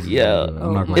god. Pose is Yeah. good.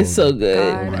 I'm not gonna It's hold so you.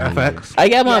 good. God. FX. I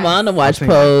got my Yes. mom to watch seen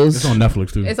Pose. It's on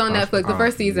Netflix too. It's on Netflix. The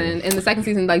first season and the second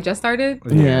season like just started.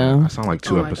 Yeah. I sound like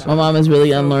two Oh my episodes. My mom is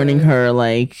really unlearning her,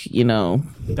 like,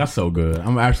 That's so good.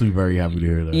 I'm actually very happy to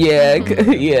hear that.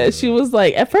 Yeah, she was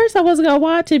like, at first I wasn't gonna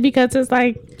watch it because it's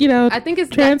like, you know, I think it's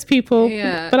trans people.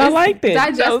 Yeah, but I it's liked it.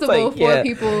 digestible for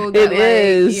people. That, it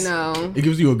is. You know, It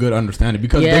gives you a good understanding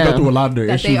because Yeah. they go through a lot of their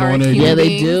That they issues are on it. human Yeah, they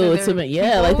beings do. and It's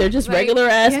they're like they're just people, regular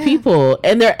ass yeah. people,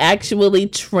 and they're actually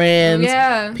trans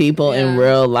Yeah. people in Yeah.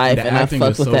 real life, The and I acting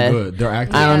fuck is with so that. good. Their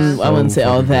acting. I is don't. I wouldn't say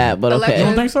all fucking that, good. but okay. You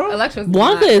don't think so? Electra's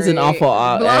Blanca not is an great.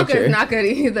 awful Blanca's actor. not good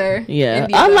either. Yeah.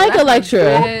 India, I like that's a Electra.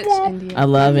 bitch. India. I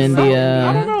love I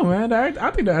India. don't know, man.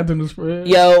 I think the acting is pretty.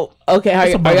 Yo, okay, are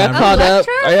y'all about caught up?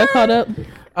 Electra? Are y'all caught up?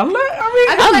 I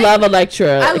love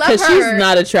Electra I love because she's her.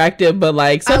 not attractive, but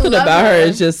like something love about her her.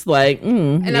 is just like,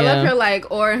 And I love yeah. her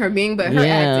like aura and her being, but her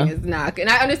Yeah. acting is not. And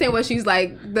I understand what she's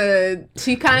like.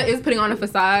 She kind of is putting on a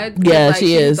facade. 'Cause, Yeah, like, she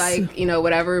she's is. like, you know,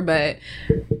 whatever. But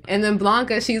and then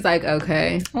Blanca, she's like,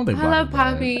 okay, don't think I love Blanca's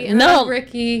bad. Poppy. And No. I love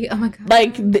Ricky. Oh my god,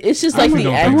 Like it's just I like actually the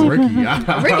don't think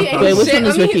acting. Ricky. Ricky ain't Wait, which shit. one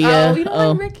is I mean, Ricky? Yeah. Oh, you don't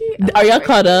Oh. like Ricky? Are y'all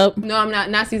caught up? No, I'm not.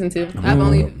 Not season 2. I've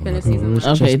only finished season 1.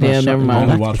 Okay, damn, never I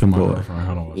mind. only watch my girlfriend.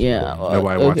 I don't watch Yeah.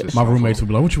 Nobody watches. My roommates will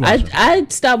be like, "What you watching?" I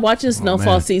stopped watching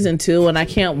Snowfall man. season 2, and I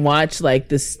can't watch like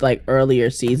this like earlier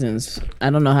seasons. I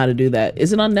don't know how to do that.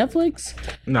 Is it on Netflix?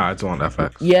 No, it's on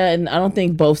FX. Yeah, and I don't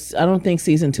think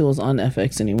season 2 is on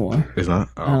FX anymore. It's not.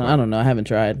 I don't know. I haven't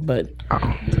tried, but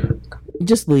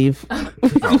just leave. Yeah,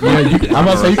 I'm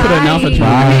about to say you could announce a Bye.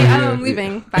 trial. I'm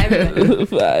leaving. 5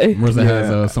 minutes. Bye. Marissa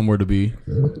has somewhere to be.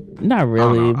 Not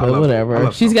really, I but love- I whatever.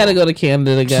 love She's got to go to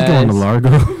Canada, She's going to guys.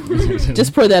 Largo.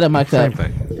 Just pour that in my Same cup.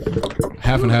 thing.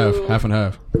 Half and half. Half and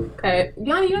half. Okay,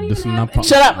 Yanni, you don't This is even not. have.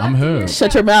 Shut up. I'm here.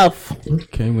 Shut your mouth.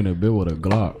 Came in a bit with a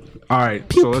Glock. All right,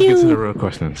 Pew, so let's get to pew. the real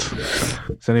questions.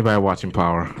 Is anybody watching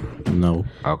Power? No.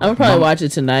 Okay. I'm probably watch it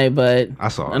tonight, but I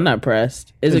saw it. I'm not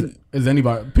pressed. Is it? Is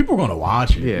anybody? People are gonna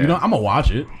watch it. Yeah. You know, I'm gonna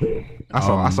watch it. I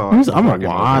saw. I'm gonna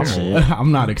watch it.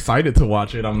 I'm not excited to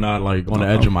watch it. I'm not like on the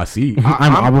edge of my seat.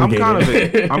 I'm I'm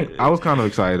obligated. kind of. I was kind of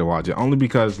excited to watch it only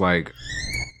because like.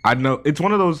 I know it's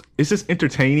one of those. It's just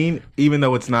entertaining, even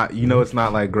though it's not. You know, it's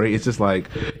not like great. It's just like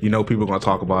people are gonna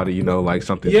talk about it. You know, like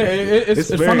something. Yeah, it's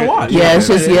fun to watch. Yeah,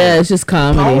 it's just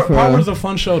comedy. Power For is a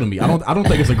fun show to me. I don't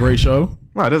think it's a great show,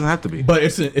 No, it doesn't have to be. but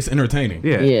it's entertaining.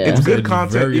 Yeah, Yeah. it's good It's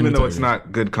content, very even though it's entertaining.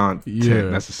 not good content Yeah.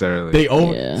 necessarily. They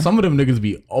over Yeah. some of them niggas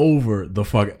be over the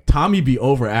fuck. Tommy be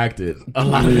overacted a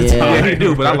lot of the Yeah. time. yeah, they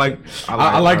do, but I like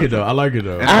it though. I like it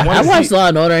though. And I wanna watched see- Law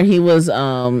and Order, and he was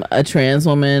a trans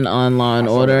woman on Law and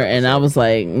Order, and I was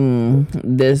like,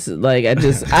 this like I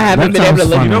haven't been able to sounds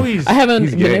look. funny. You know he's. I haven't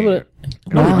he's been gay. able to.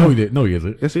 No, he did. No, he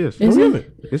isn't. Yes, he is. Is he?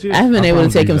 Yes, he is. I haven't been able to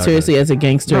promise take you him he's not seriously gay. as a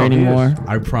gangster No, he is. anymore.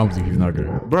 I promise you, he's not good.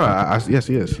 Bruh, yes,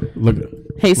 he is. Look,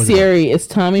 Hey Siri, is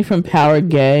Tommy from Power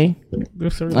gay?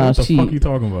 what the she- fuck you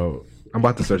talking about? I'm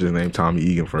about to search his name, Tommy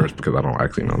Egan, first because I don't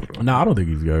actually know. Nah, I don't think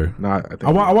he's gay. No, I think.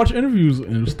 I watch interviews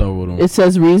and stuff with him. It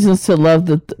says reasons to love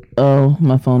the. Oh,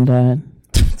 my phone died.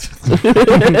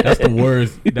 That's the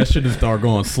worst. That shit just start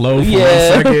going slow for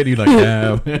Yeah. 1 second. You're like,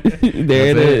 damn.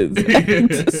 There it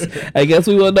is. I guess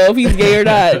we will know if he's gay or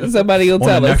not. Somebody will On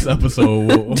tell the us. next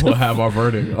episode, we'll have our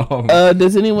verdict.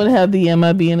 Does anyone have the "Am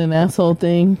I being an asshole"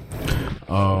 thing?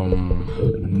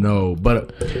 No,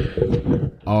 but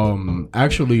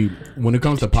actually, when it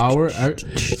comes to Power,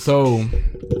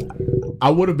 I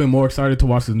would have been more excited to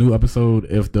watch the new episode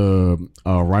if the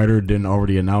writer didn't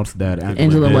already announce that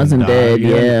Angela didn't wasn't die dead.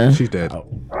 yet. Yeah, She's dead.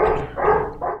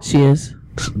 she is.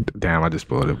 Damn, I just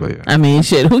spoiled it, but yeah. I mean,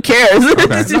 shit. Who cares?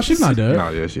 No, she's not dead. No,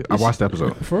 yeah, I watched the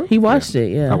episode. For He watched it.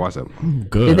 I Yeah. watched it.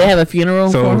 good. Did they have a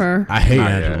funeral So- for her? I hate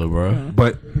Not Angela, yet. bro.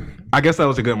 But I guess that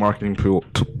was a good marketing tool.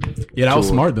 Yeah, that was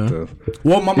tool smart then. to-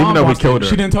 Well, my Even mom though we watched killed it. her.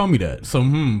 She didn't tell me that, so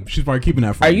she's probably keeping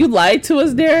that. From Are me. you lied to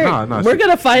us, Derek? No, We're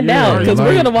gonna find out because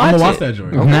we're gonna watch I'm gonna watch it. that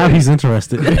joint. Now he's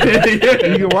interested. Yeah,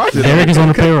 you can watch it. Derek is on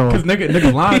the payroll. Cause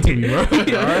nigga lying to me, bro.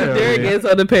 Derek is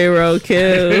on the payroll.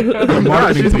 Kill.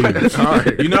 Marketing team. All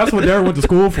right. You know that's what Derek went to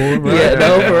school for, bro. Yeah,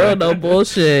 no, bro, no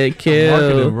bullshit. Marketing,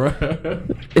 Kill. bro.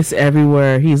 It's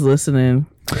everywhere. He's listening.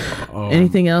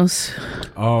 Anything else?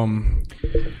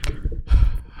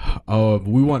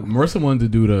 Marissa wanted to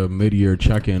do the mid-year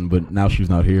check-in, but now she's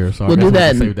not here, so We'll do I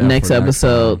guess that we can save next for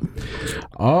episode.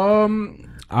 time.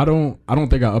 I don't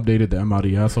think I updated the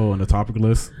MID asshole on the topic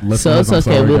list. So it's I'm okay.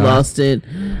 sorry, We guys. lost it.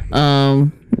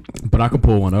 But I could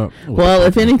pull one up. Well,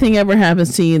 if anything ever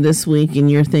happens to you this week and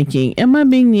you're thinking, am I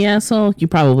being the asshole? You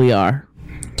probably are.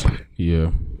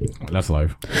 Yeah, that's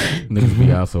life. Niggas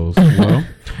be assholes. Well,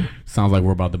 sounds like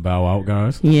we're about to bow out,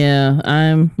 guys. Yeah,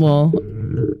 I'm about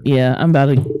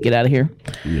to get out of here.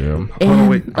 Yeah. And,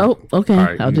 wait. Okay. All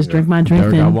right, I'll you just got- drink my drink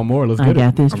Derek then. got one more. Let's I get got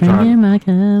it. this I'm drink trying. in my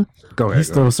cup. Go ahead. He's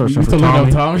still searching You for still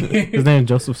looking Tommy. up Tommy? His name is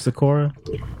Joseph Sikora.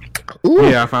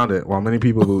 Yeah, I found it. While many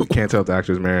people who can't tell if the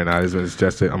actor is married or not, it's been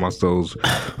suggested amongst those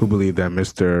who believe that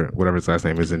Mr. whatever his last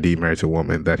name is indeed married to a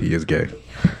woman that he is gay.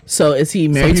 So is he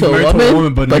married, he's to, a married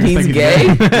woman, but niggas he's think gay?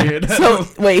 Yeah, that's- So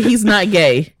wait, he's not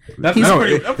gay. That's He's-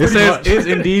 pretty, It pretty says much. is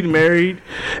indeed married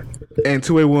and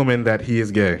to a woman that he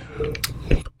is gay.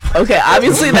 Okay,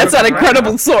 obviously that's not a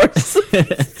credible source.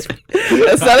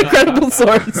 That's not a credible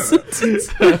source.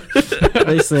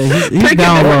 They say he's Pick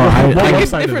down it. low. What I get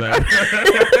website is different-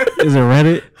 that? Is it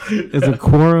Reddit? Is it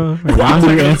Quora?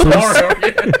 Yahoo Answers?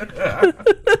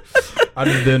 I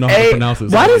just didn't know how to Hey, pronounce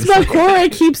it. why does my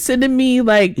Quora keep sending me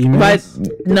like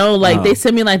Emails? they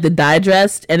send me like the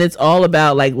digest and it's all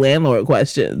about like landlord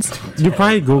questions. You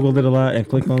probably Googled it a lot and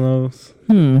clicked on those.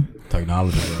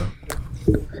 Technology,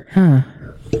 bro.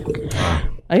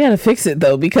 I gotta fix it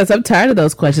though because I'm tired of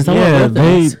those questions. I Yeah, want real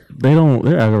things. they don't.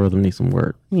 Their algorithm needs some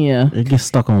work. Yeah. It gets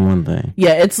stuck on one thing.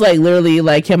 Yeah, it's like literally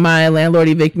like, can my landlord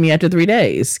evict me after 3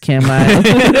 days? Can my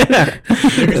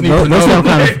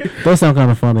Those sound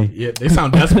kind of funny. Yeah, they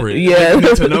sound desperate. Yeah. You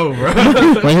need to know, bro.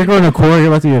 Like you're going to court, you're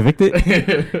about to be evicted.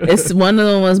 It's one of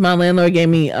the ones my landlord gave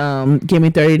me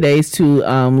 30 days to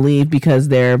leave because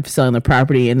they're selling the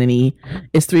property, and then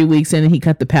it's 3 weeks in and he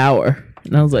cut the power.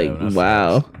 And I was like, that's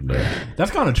wow. That's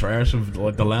kind of trash of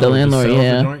like the landlord. landlord, just sells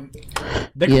yeah. the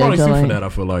joint. They could Yeah, probably so, sue for like- that. I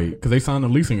feel like because they signed a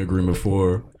leasing agreement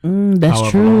for. That's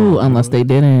However true, long, unless they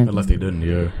didn't. Unless they didn't,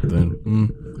 yeah. Then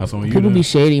that's on you. People then. be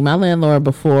shady. My landlord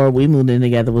before we moved in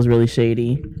together was really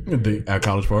shady. At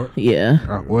College Park.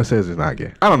 Yeah. Well, it says it's not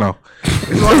gay. I don't know.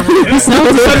 You sound Hey,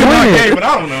 disappointed. but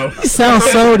I don't know. You sound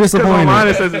so Because online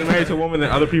it disappointed. says he's married to a woman,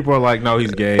 and other people are like, no, he's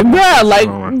gay. Bruh, like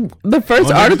Online. the first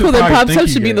Well, niggas article just that probably pops think up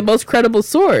he should be gay. the most credible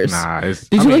source. Nah, it's.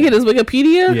 Did you look at his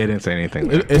Wikipedia? Yeah, it didn't say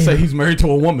anything. It said he's married to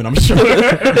a woman. I'm sure.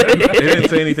 It didn't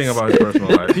say anything about his personal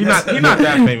life. He's not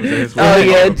that famous. In his Oh,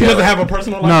 yeah. He doesn't have a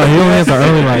personal life. No, he only has an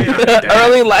early life.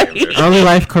 Early life. Early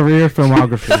life career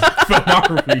filmography.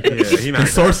 filmography. Yeah, he not The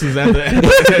sources at the end.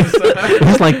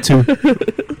 It's like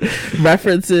 2.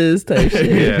 References type shit.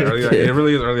 Yeah, it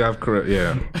really is early life career.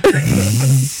 Yeah.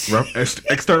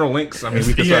 External links. I mean,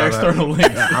 we can Yeah, say that. external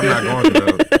links. I'm not going to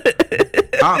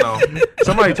those. I don't know.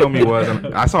 Somebody told me it was,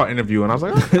 and I saw an interview, and I was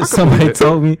like, oh, I could Somebody believe it.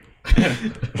 told me.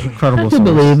 Incredible I source.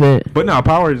 believe it. But no,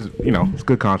 Power is, it's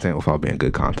good content without being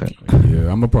good content. Yeah,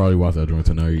 I'm gonna probably watch that joint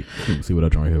tonight. See what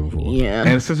that joint here for. Yeah.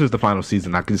 And since it's the final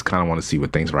season, I just kind of want to see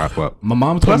what things wrap up. My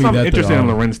mom told Plus, me I'm that interested in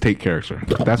the, Lorenz Tate character.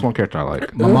 That's one character I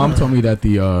like. my mom told me that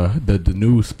the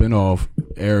new spinoff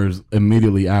airs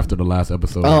immediately after the last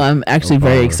episode. Oh, I'm actually of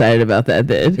very Power. excited about that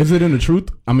then. Is it in the truth?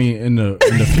 I mean, in the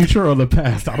future or the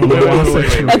past? I don't know. Why I say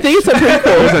wait. truth. I think it's a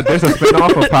prequel. There's a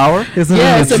spinoff of Power. Isn't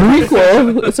Yeah, it it's a true?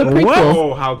 prequel. It's a prequel.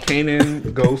 Oh, how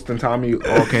Kanan, Ghost, and Tommy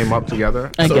all came up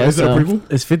together. I So guess is it a so.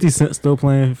 prequel? Is 50 Cent still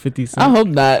playing 50 Cent? I hope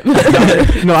not.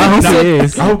 No, I hope it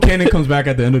is. I hope Kanan comes back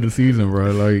at the end of the season,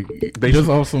 bro. Like, They just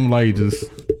should- off some like just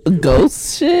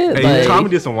Ghost shit. Hey, Tommy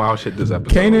Like, did some wild shit this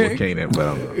episode Kanan- with Kanan,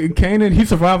 but Kanan. He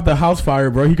survived the house fire,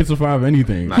 bro. He could survive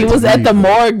anything. he was at the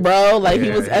morgue, bro. Like he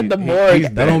Yeah, was at the he's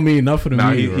morgue. That don't mean nothing to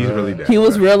nah, me. he's bro. really dead. He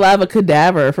was real live a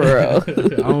cadaver for real.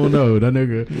 I don't know that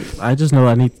nigga. I just know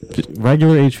I need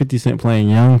regular age 50 Cent playing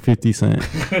young 50 Cent.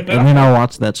 And then I'll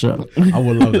watch that show. I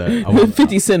would love that. I would,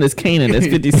 50 Cent is Kanan. It's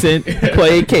 50 Cent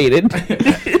playing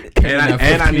Kanan.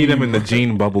 And I need him in the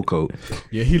jean bubble coat.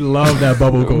 Yeah, he loved that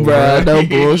bubble coat, Bruh, no He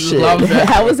bullshit. loved that.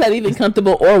 How is that even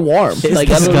comfortable or warm? Like,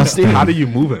 I don't disgusting. How understand. do you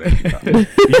move it?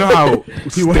 You know how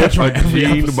He wears stiff for a every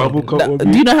jean episode. bubble coat would Do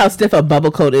be? you know how stiff a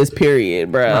bubble coat is,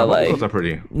 period, bro? Nah, bubble Like, coats are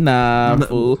pretty. nah,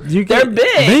 fool. You They're get-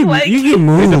 big. Like, you can It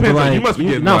move, depends but on, like, you must be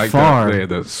getting not like far.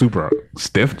 the super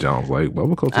stiff Jones. Like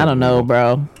bubble coats. I don't know,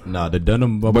 bro. Nah, the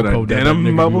denim bubble But a coat. that denim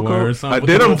nigga be bubble wearing, coat? son, A with the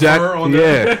denim little jacket, fur on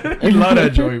yeah. He love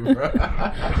that joint, bro.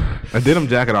 A denim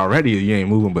jacket already, you ain't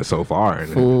moving but so far.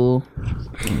 And Fool.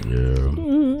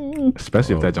 Yeah,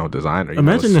 especially if that Jones designer.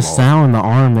 Imagine the sound the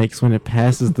arm makes when it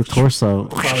passes the torso.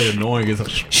 probably annoying as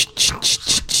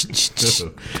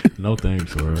no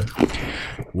thanks, bro.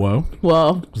 Well,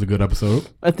 Well, it was a good episode.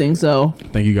 I think so.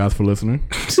 Thank you guys for listening.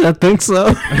 I think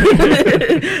so.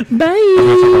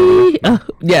 Bye.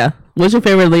 Yeah. What's your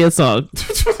favorite Leah song?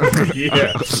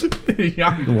 Yeah,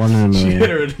 One in a she million. hit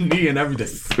her knee and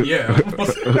everything. Yeah.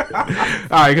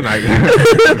 All right, good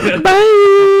night.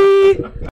 Bye.